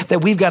 says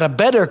that we've got a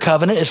better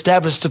covenant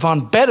established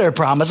upon better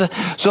promises.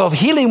 So if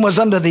healing was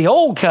under the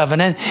old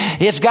covenant,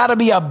 it's got to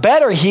be a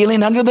better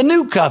healing under the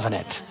new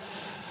covenant.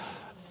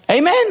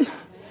 Amen?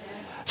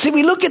 See,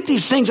 we look at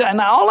these things,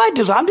 and all I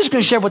do is I'm just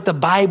going to share what the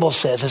Bible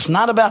says. It's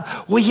not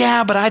about, well,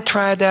 yeah, but I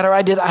tried that, or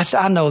I did.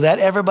 I know that.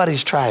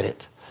 Everybody's tried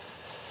it.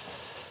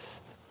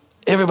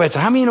 Everybody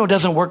says, how many it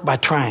doesn't work by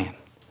trying?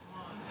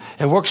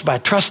 It works by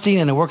trusting,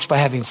 and it works by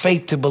having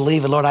faith to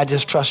believe. And Lord, I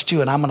just trust you,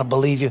 and I'm going to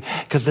believe you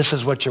because this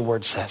is what your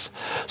word says.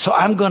 So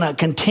I'm going to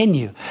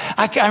continue.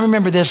 I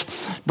remember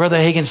this, Brother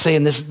Hagin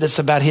saying this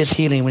about his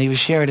healing when he was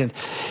sharing it.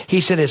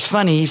 He said, it's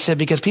funny. He said,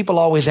 because people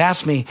always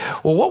ask me,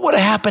 well, what would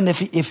have happened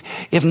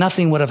if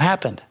nothing would have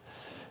happened?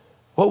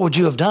 What would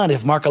you have done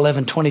if Mark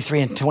 11,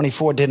 23 and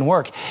 24 didn't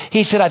work?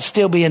 He said, I'd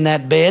still be in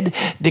that bed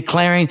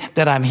declaring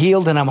that I'm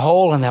healed and I'm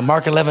whole and that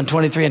Mark 11,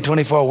 23 and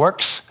 24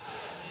 works.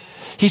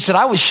 He said,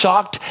 I was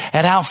shocked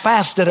at how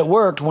fast that it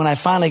worked when I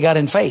finally got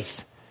in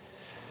faith.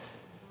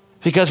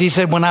 Because he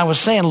said, when I was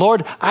saying,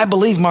 Lord, I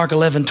believe Mark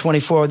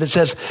 11:24 that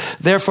says,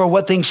 therefore,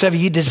 what things soever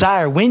you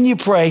desire, when you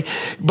pray,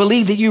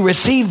 believe that you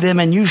receive them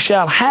and you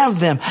shall have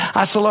them.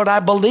 I said, Lord, I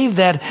believe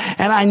that.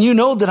 And you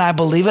know that I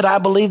believe it. I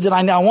believe that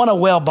I want a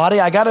well body.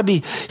 I got to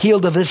be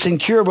healed of this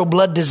incurable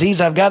blood disease.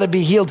 I've got to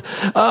be healed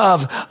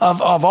of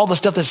all the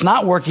stuff that's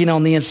not working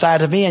on the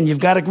inside of me. And you've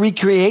got to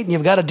recreate and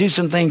you've got to do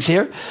some things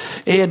here.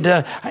 And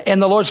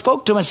the Lord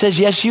spoke to him and says,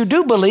 yes, you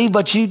do believe,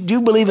 but you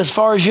do believe as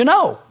far as you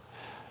know.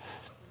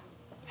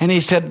 And he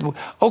said,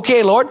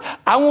 okay, Lord,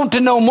 I want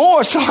to know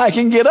more so I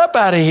can get up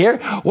out of here.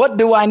 What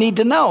do I need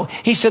to know?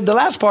 He said, the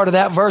last part of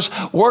that verse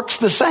works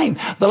the same.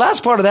 The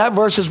last part of that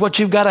verse is what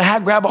you've got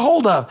to grab a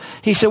hold of.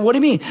 He said, what do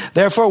you mean?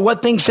 Therefore,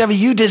 what things soever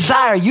you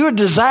desire, you're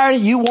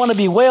desiring, you want to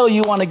be well,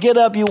 you want to get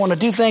up, you want to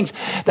do things.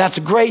 That's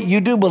great.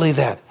 You do believe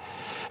that.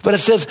 But it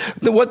says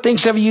that what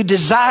things soever you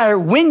desire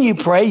when you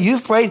pray,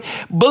 you've prayed,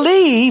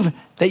 believe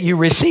that you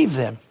receive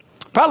them.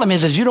 Problem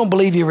is you don't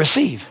believe you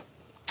receive.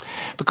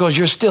 Because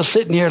you're still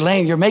sitting here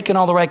laying, you're making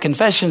all the right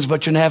confessions,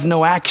 but you have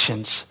no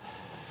actions.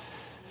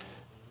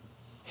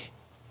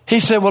 He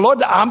said, well,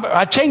 Lord,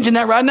 I'm changing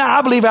that right now.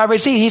 I believe I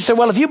receive. He said,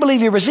 well, if you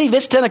believe you receive,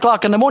 it's 10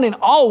 o'clock in the morning.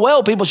 All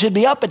well, people should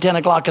be up at 10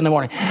 o'clock in the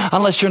morning.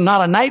 Unless you're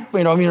not a night,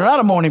 you're not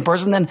a morning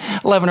person, then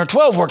 11 or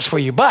 12 works for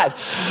you.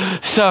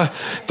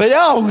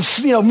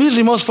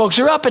 Usually most folks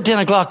are up at 10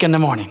 o'clock in the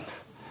morning.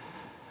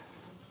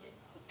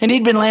 And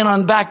he'd been laying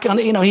on back on,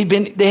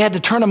 they had to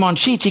turn him on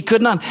sheets. He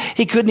couldn't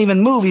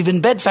even move. He'd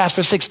been bedfast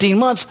for 16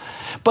 months.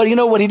 But you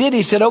know what he did?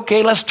 He said,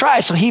 okay, let's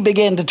try. So he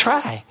began to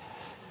try.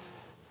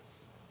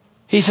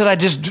 He said, I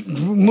just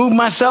moved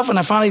myself and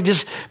I finally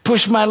just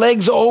pushed my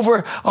legs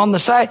over on the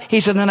side. He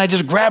said, then I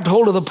just grabbed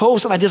hold of the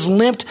post and I just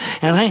limped.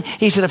 And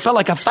he said, it felt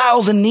like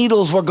 1,000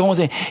 needles were going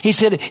through. He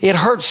said, it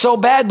hurt so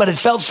bad, but it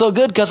felt so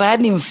good because I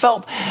hadn't even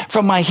felt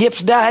from my hips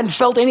down. I hadn't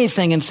felt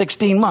anything in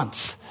 16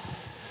 months.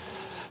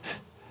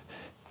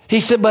 He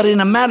said, but in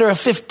a matter of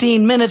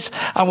 15 minutes,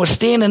 I was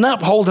standing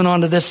up holding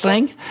on to this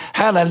thing.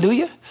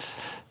 Hallelujah.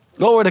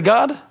 Glory to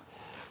God.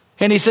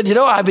 And he said,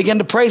 I began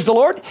to praise the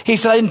Lord. He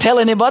said, I didn't tell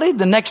anybody.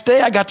 The next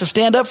day, I got to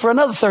stand up for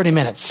another 30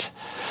 minutes.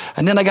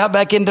 And then I got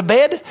back into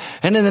bed.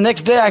 And then the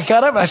next day, I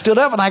got up and I stood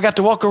up and I got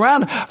to walk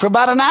around for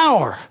about an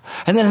hour.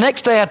 And then the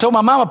next day, I told my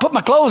mama, put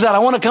my clothes out. I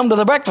want to come to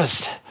the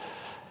breakfast.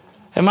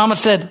 And mama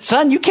said,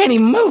 son, you can't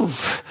even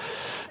move.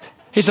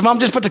 He said, Mom,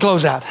 just put the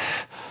clothes out.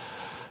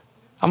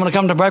 I'm going to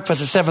come to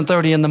breakfast at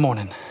 7:30 in the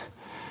morning.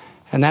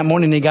 And that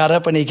morning he got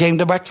up and he came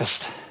to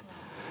breakfast.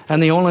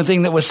 And the only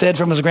thing that was said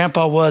from his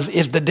grandpa was,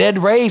 is the dead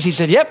raised? He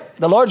said, yep,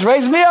 the Lord's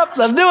raised me up.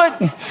 Let's do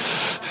it.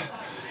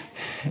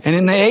 And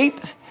then they ate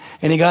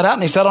and he got out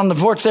and he sat on the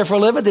porch there for a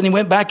little bit. Then he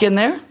went back in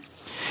there.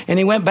 And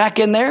he went back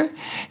in there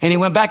and he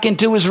went back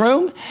into his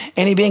room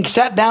and he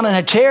sat down in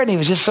a chair and he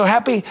was just so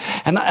happy.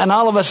 And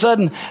all of a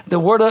sudden the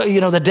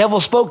the devil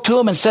spoke to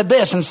him and said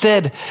this and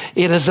said,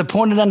 it is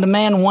appointed unto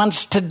man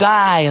once to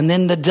die and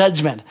then the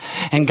judgment.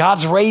 And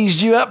God's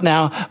raised you up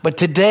now, but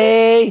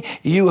today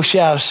you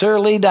shall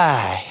surely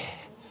die.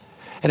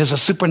 And it's a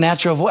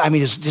supernatural voice. I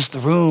mean, it's just the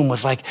room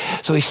was like,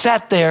 so he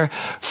sat there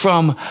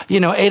from,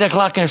 8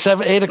 o'clock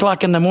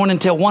in the morning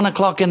till 1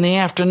 o'clock in the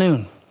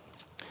afternoon.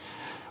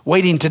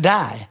 Waiting to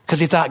die because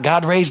he thought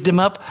God raised him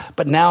up.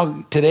 But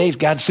now today's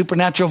God's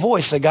supernatural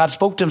voice that God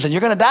spoke to him and said, you're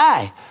going to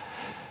die.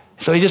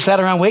 So he just sat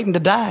around waiting to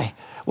die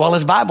while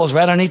his Bible's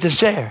right underneath his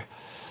chair.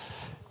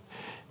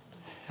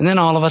 And then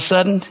all of a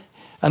sudden,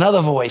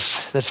 another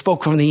voice that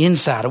spoke from the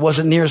inside, it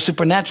wasn't near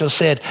supernatural,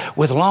 said,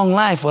 with long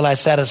life will I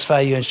satisfy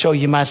you and show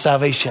you my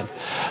salvation.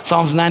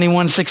 Psalms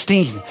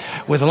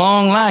 91:16, with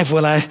long life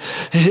will I,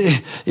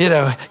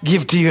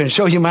 give to you and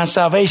show you my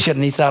salvation.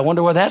 And he thought,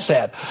 wonder where that's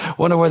at.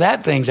 Wonder where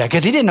that thing's at.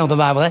 Because he didn't know the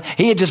Bible.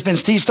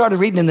 He started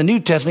reading in the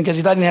New Testament because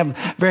he thought he didn't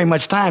have very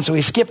much time. So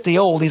he skipped the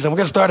old. He said, we're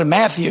going to start in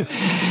Matthew,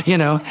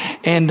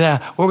 and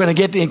we're going to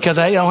get because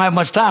I don't have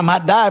much time. I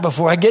might die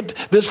before I get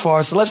this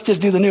far. So let's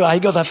just do the new.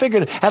 He goes, I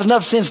figured I had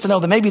enough sense to know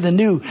that maybe the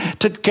new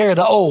took care of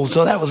the old,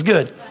 so that was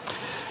good.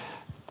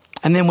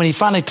 And then when he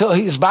finally took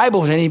his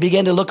Bible and he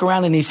began to look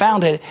around and he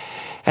found it,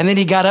 and then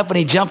he got up and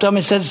he jumped up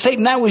and said,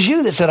 Satan, that was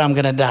you that said I'm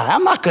going to die.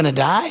 I'm not going to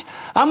die.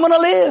 I'm going to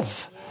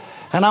live.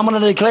 And I'm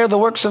going to declare the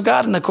works of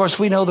God. And of course,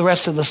 we know the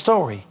rest of the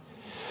story.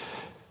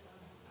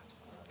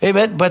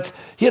 Amen. But,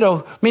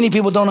 many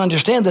people don't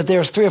understand that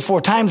there's 3 or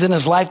 4 times in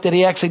his life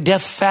that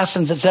death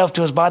fastens itself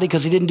to his body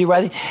because he didn't do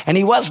right. And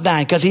he was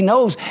dying because he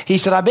knows, he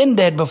said, I've been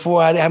dead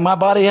before. My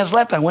body has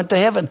left. I went to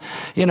heaven.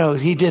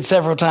 He did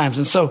several times.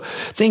 And so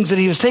things that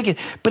he was taking,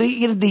 but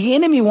the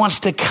enemy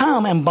wants to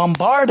come and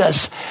bombard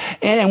us.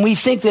 And we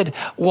think that,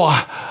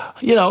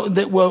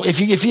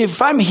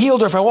 if I'm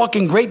healed or if I walk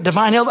in great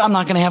divine health, I'm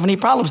not going to have any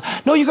problems.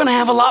 No, you're going to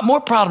have a lot more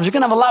problems. You're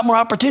going to have a lot more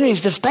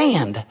opportunities to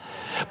stand.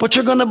 But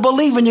you're going to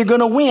believe and you're going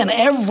to win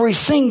every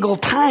single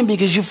time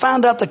because you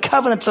found out the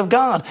covenants of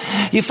God.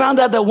 You found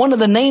out that one of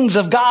the names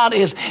of God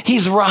is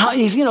He's the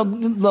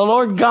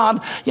Lord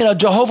God,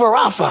 Jehovah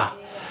Rapha.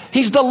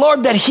 He's the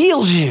Lord that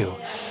heals you.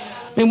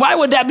 I mean, why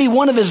would that be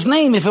one of His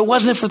name if it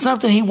wasn't for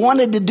something He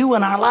wanted to do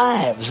in our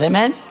lives?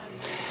 Amen.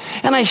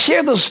 And I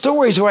share those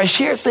stories, or I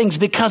share things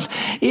because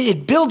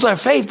it builds our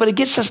faith, but it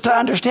gets us to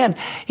understand,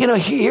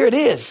 here it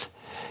is.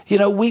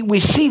 We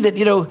see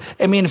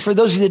that, for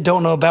those of you that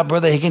don't know about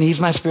Brother Hagin, he's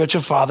my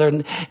spiritual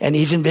father, and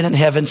he's been in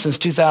heaven since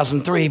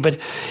 2003, but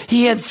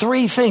he had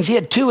 3 things. He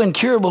had 2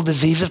 incurable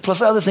diseases,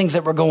 plus other things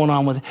that were going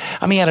on with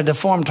him. He had a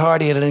deformed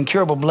heart, he had an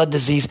incurable blood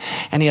disease,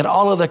 and he had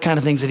all other kind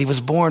of things that he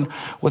was born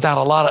without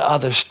a lot of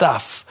other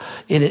stuff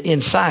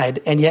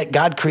inside, and yet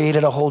God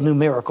created a whole new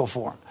miracle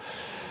for him.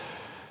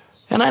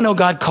 And I know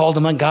God called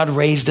him and God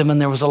raised him, and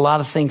there was a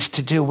lot of things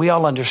to do. We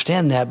all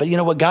understand that, but you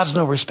know what? God's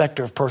no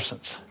respecter of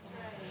persons.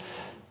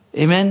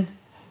 Amen.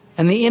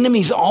 And the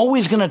enemy's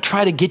always going to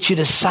try to get you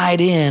to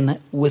side in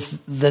with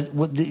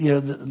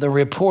the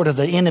report of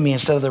the enemy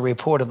instead of the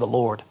report of the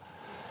Lord.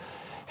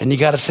 And you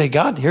got to say,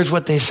 God, here's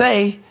what they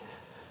say,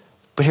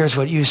 but here's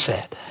what you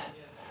said.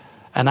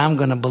 And I'm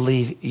going to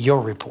believe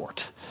your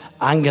report.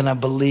 I'm going to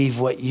believe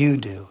what you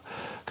do.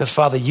 Because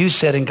Father, you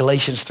said in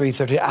Galatians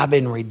 3:30, I've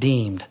been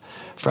redeemed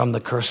from the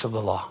curse of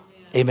the law.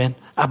 Amen.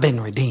 I've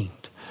been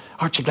redeemed.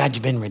 Aren't you glad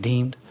you've been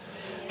redeemed?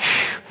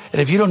 And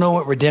if you don't know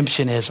what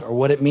redemption is or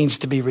what it means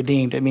to be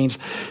redeemed, it means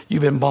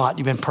you've been bought,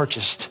 you've been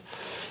purchased.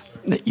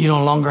 You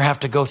no longer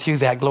have to go through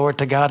that. Glory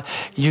to God.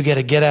 You get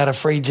a get out of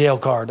free jail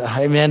card.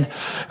 Amen.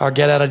 Or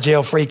get out of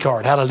jail free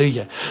card.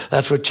 Hallelujah.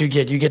 That's what you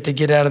get. You get to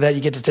get out of that.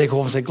 You get to take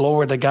home and say,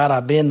 glory to God,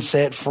 I've been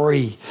set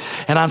free.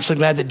 And I'm so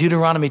glad that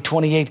Deuteronomy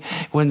 28,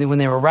 when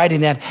they were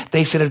writing that,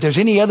 they said, if there's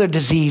any other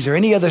disease or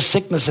any other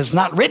sickness that's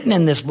not written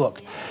in this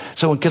book.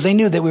 So, because they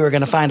knew that we were going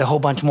to find a whole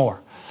bunch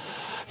more.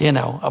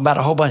 About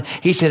a whole bunch.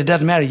 He said, it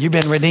doesn't matter. You've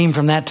been redeemed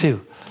from that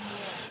too.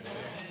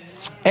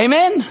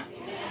 Amen.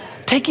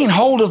 Taking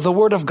hold of the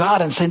word of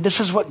God and saying, this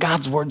is what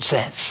God's word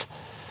says.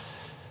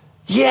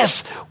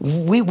 Yes,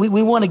 we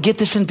want to get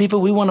this in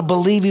people. We want to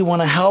believe. We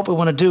want to help. We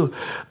want to do.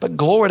 But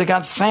glory to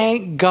God.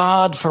 Thank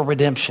God for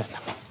redemption.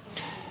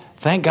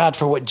 Thank God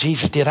for what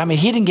Jesus did.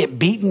 He didn't get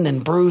beaten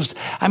and bruised.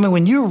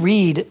 When you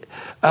read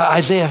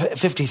Isaiah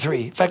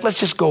 53, in fact, let's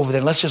just go over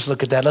there. Let's just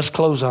look at that. Let's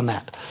close on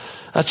that.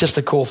 That's just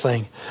a cool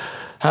thing.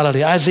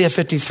 Hallelujah. Isaiah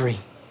 53,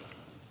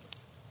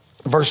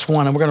 verse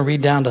 1, and we're going to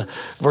read down to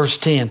verse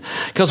 10.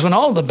 Because when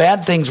all the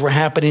bad things were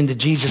happening to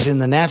Jesus in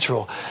the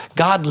natural,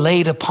 God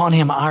laid upon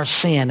him our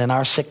sin and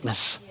our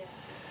sickness.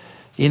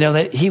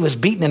 That he was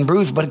beaten and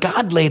bruised, but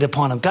God laid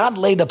upon him. God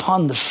laid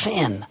upon the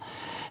sin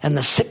and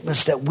the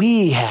sickness that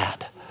we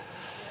had.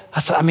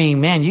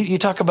 You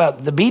talk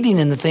about the beating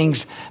and the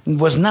things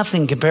was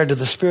nothing compared to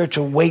the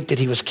spiritual weight that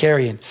he was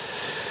carrying.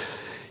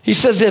 He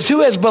says this,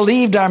 who has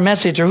believed our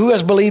message or who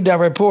has believed our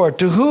report?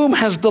 To whom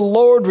has the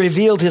Lord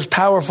revealed his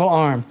powerful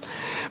arm?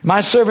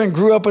 My servant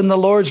grew up in the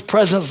Lord's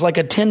presence like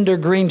a tender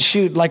green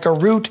shoot, like a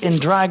root in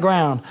dry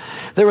ground.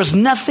 There was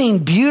nothing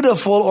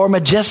beautiful or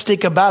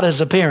majestic about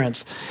his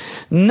appearance,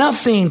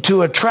 nothing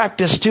to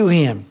attract us to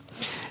him.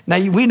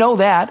 Now, we know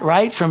that,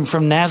 right,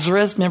 from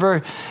Nazareth.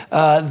 Remember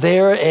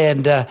there,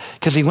 and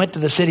because he went to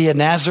the city of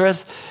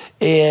Nazareth,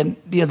 and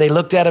they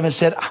looked at him and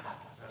said,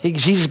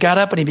 Jesus got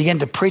up and he began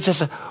to preach. I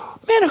said,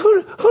 man,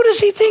 who does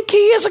he think he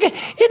is? Isn't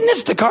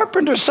this the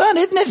carpenter's son?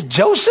 Isn't this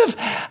Joseph?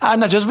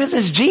 Not Joseph, isn't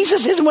this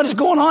Jesus? Isn't what is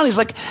going on? He's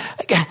like,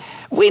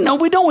 we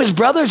know his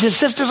brothers, his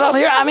sisters out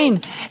here.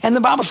 And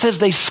the Bible says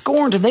they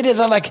scorned him. They did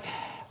like,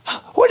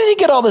 where did he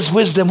get all this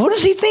wisdom? Who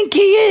does he think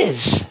he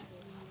is?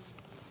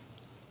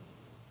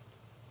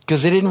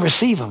 Because they didn't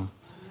receive him.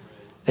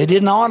 They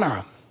didn't honor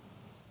him.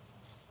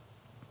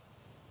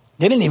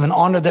 They didn't even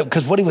honor that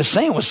because what he was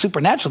saying was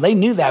supernatural. They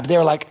knew that, but they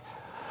were like,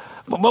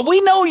 but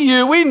we know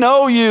you. We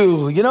know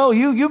you.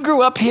 You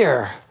grew up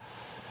here.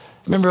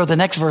 Remember what the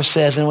next verse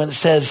says, and when it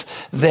says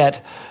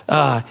that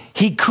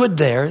he could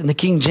there, in the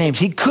King James,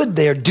 he could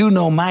there do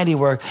no mighty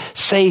work,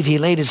 save he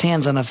laid his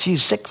hands on a few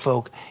sick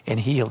folk and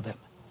healed them.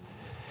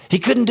 He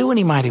couldn't do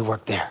any mighty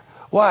work there.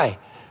 Why?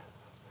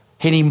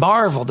 And he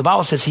marveled. The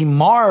Bible says he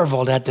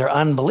marveled at their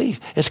unbelief.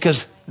 It's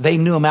because they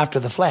knew him after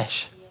the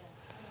flesh.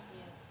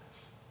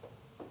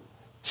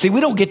 See,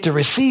 we don't get to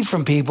receive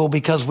from people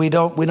because we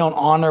don't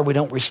honor, we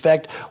don't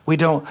respect, we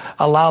don't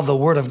allow the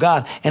word of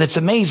God. And it's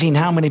amazing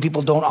how many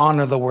people don't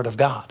honor the word of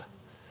God.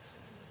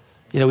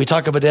 We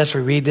talk about this,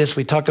 we read this,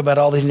 we talk about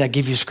all these things. I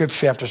give you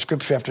scripture after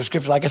scripture after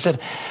scripture. Like I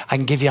said, I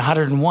can give you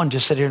 101,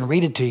 just sit here and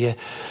read it to you.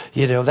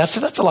 That's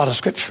a lot of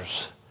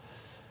scriptures,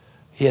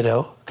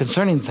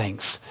 concerning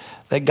things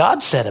that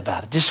God said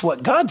about it. Just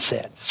what God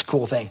said. It's a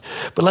cool thing.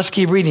 But let's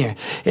keep reading here.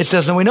 It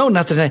says, and we know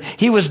nothing.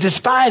 He was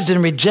despised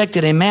and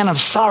rejected, a man of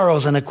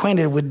sorrows and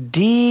acquainted with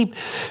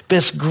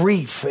deepest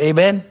grief.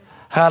 Amen.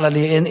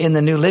 Hallelujah, in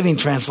the New Living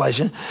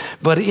Translation.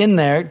 But in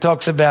there, it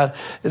talks about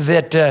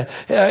that,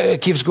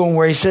 it keeps going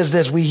where he says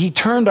this, we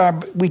turned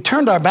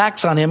our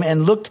backs on him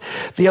and looked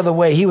the other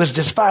way. He was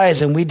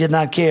despised and we did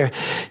not care.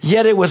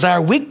 Yet it was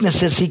our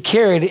weaknesses he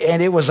carried,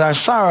 and it was our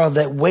sorrow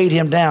that weighed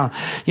him down.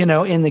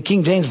 In the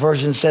King James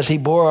Version, it says he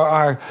bore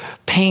our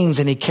pains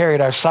and he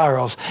carried our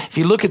sorrows. If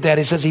you look at that,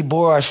 it says he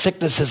bore our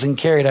sicknesses and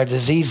carried our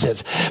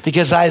diseases.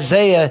 Because but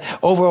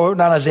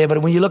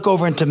when you look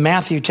over into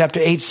Matthew chapter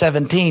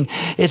 8:17,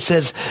 it says,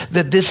 says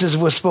that this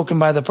was spoken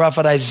by the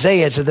prophet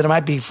Isaiah, so that it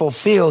might be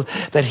fulfilled,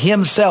 that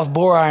himself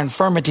bore our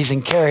infirmities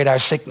and carried our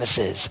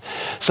sicknesses.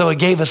 So it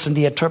gave us in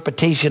the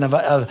interpretation of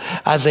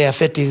Isaiah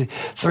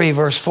 53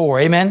 verse 4.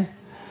 Amen.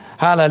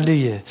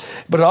 Hallelujah.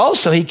 But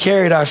also he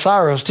carried our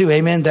sorrows too.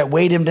 Amen. That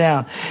weighed him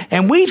down.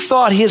 And we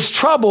thought his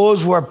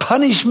troubles were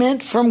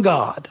punishment from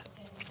God.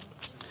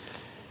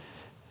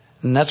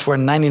 And that's where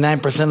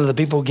 99% of the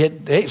people get,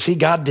 hey, see,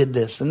 God did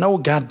this. And no,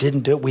 God didn't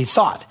do it. We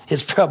thought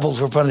his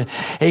troubles were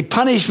a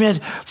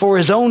punishment for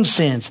his own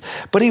sins.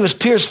 But he was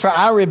pierced for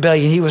our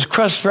rebellion. He was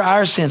crushed for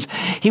our sins.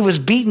 He was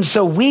beaten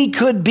so we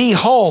could be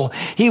whole.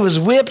 He was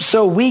whipped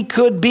so we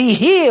could be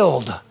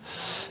healed.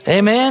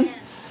 Amen.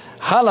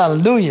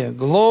 Hallelujah.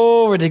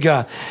 Glory to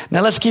God. Now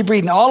let's keep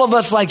reading. All of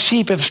us like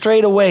sheep have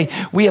strayed away.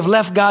 We have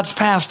left God's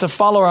path to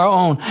follow our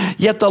own.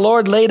 Yet the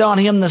Lord laid on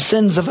him the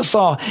sins of us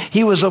all.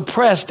 He was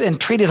oppressed and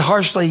treated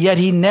harshly, yet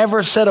he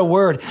never said a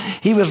word.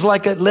 He was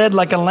led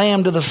like a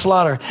lamb to the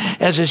slaughter.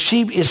 As a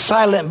sheep is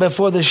silent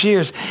before the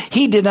shears,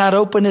 he did not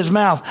open his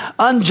mouth.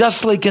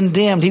 Unjustly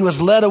condemned, he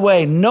was led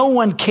away. No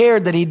one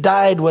cared that he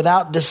died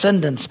without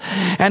descendants,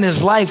 and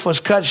his life was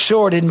cut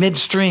short in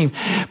midstream.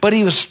 But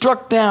he was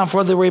struck down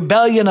for the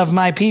rebellion of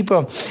my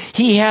people.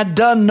 He had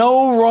done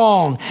no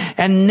wrong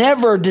and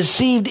never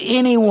deceived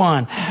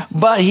anyone,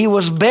 but he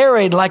was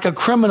buried like a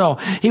criminal.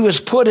 He was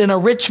put in a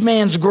rich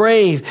man's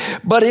grave,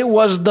 but it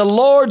was the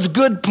Lord's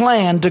good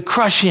plan to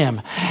crush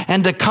him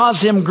and to cause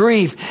him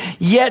grief.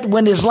 Yet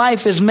when his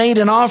life is made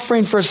an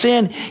offering for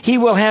sin, he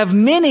will have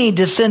many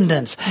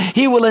descendants.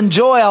 He will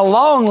enjoy a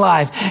long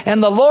life,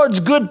 and the Lord's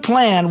good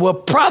plan will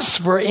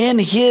prosper in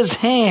his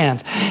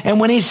hands. And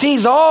when he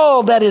sees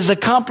all that is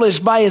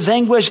accomplished by his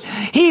anguish,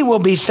 he will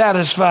be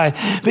satisfied.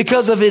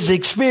 Because of his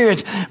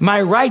experience,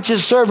 my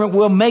righteous servant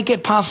will make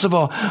it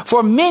possible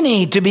for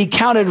many to be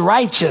counted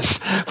righteous,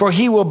 for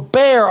he will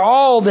bear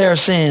all their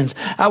sins.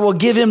 I will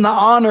give him the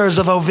honors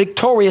of a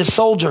victorious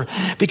soldier,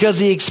 because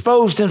he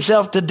exposed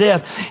himself to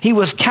death. He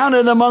was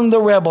counted among the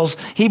rebels.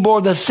 He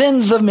bore the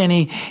sins of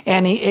many,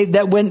 and interceded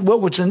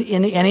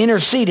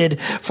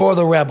for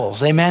the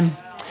rebels. Amen.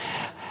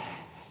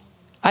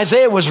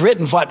 Isaiah was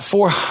written,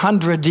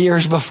 400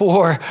 years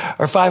before,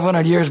 or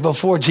 500 years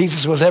before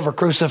Jesus was ever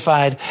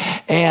crucified.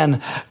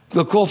 And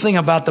the cool thing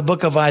about the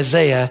book of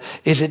Isaiah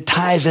is it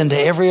ties into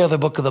every other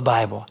book of the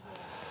Bible.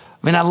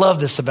 I mean, I love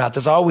this about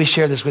this. I always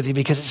share this with you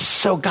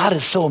because God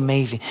is so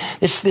amazing.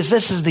 This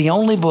is the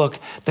only book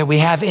that we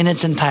have in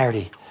its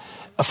entirety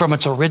from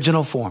its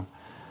original form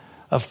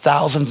of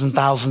thousands and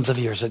thousands of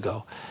years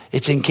ago.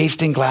 It's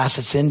encased in glass.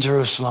 It's in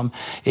Jerusalem.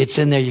 It's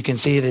in there. You can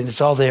see it, and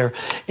it's all there.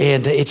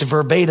 And it's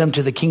verbatim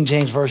to the King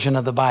James Version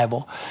of the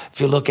Bible,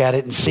 if you look at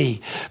it and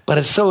see. But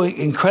it's so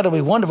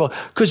incredibly wonderful,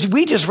 because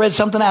we just read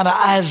something out of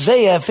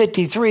Isaiah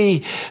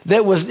 53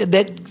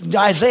 that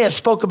Isaiah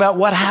spoke about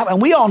what happened.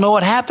 And we all know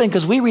what happened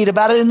because we read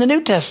about it in the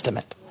New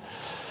Testament.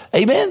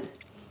 Amen?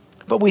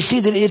 But we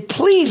see that it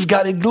pleased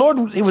God.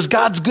 It was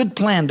God's good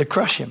plan to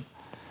crush him.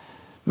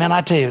 Man,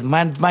 I tell you,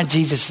 my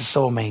Jesus is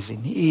so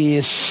amazing. He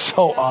is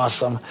so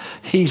awesome.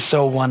 He's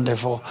so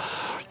wonderful.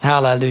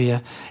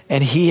 Hallelujah.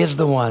 And he is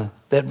the one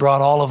that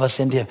brought all of us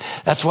into him.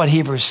 That's what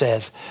Hebrews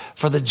says.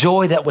 For the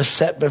joy that was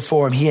set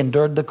before him, he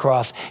endured the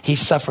cross. He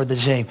suffered the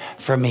shame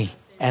for me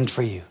and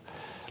for you.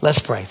 Let's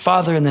pray.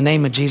 Father, in the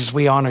name of Jesus,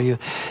 we honor you.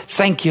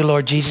 Thank you,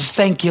 Lord Jesus.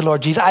 Thank you,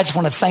 Lord Jesus. I just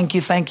want to thank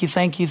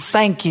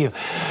you.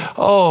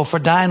 Oh, for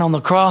dying on the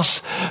cross,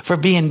 for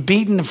being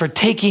beaten, for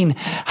taking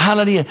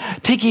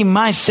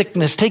my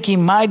sickness,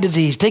 taking my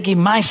disease, taking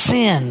my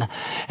sin,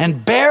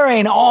 and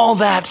bearing all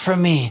that for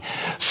me,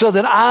 so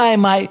that I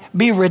might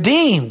be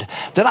redeemed,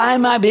 that I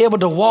might be able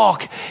to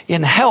walk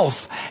in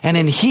health and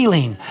in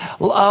healing.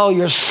 Oh,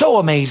 you're so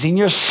amazing.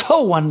 You're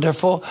so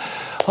wonderful.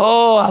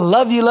 Oh, I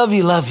love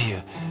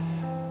you.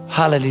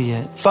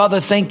 Hallelujah.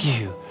 Father, thank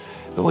you.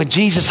 When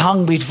Jesus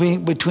hung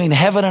between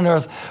heaven and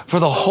earth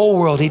for the whole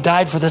world, he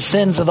died for the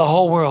sins of the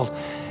whole world.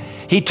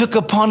 He took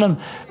upon him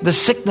the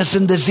sickness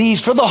and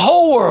disease for the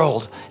whole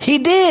world. He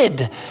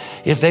did,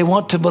 if they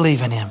want to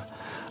believe in him.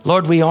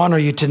 Lord, we honor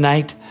you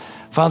tonight.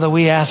 Father,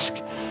 we ask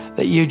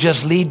that you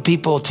just lead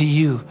people to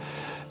you.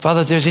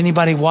 Father, if there's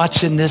anybody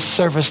watching this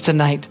service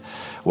tonight,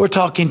 we're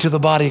talking to the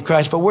body of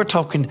Christ, but we're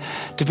talking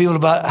to people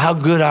about how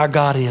good our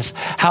God is,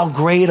 how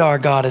great our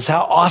God is,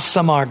 how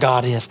awesome our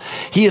God is.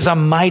 He is a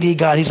mighty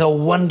God. He's a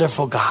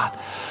wonderful God.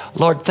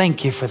 Lord,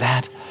 thank you for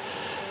that.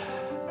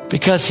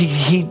 Because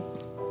he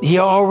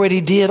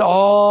already did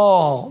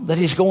all that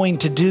he's going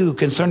to do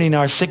concerning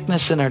our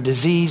sickness and our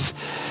disease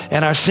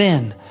and our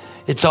sin.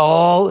 It's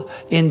all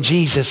in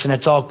Jesus, and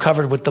it's all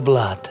covered with the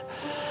blood.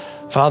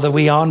 Father,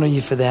 we honor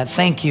you for that.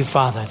 Thank you,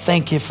 Father.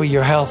 Thank you for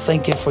your health.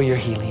 Thank you for your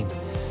healing.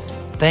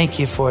 Thank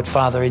you for it,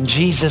 Father. In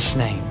Jesus'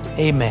 name,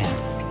 amen.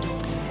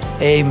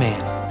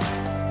 Amen.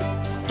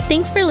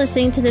 Thanks for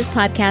listening to this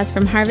podcast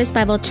from Harvest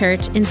Bible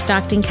Church in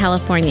Stockton,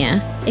 California.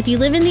 If you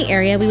live in the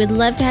area, we would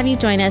love to have you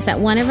join us at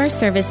one of our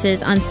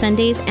services on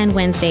Sundays and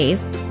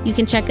Wednesdays. You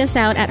can check us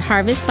out at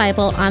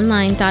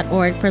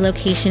harvestbibleonline.org for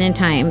location and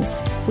times.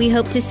 We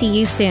hope to see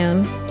you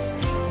soon.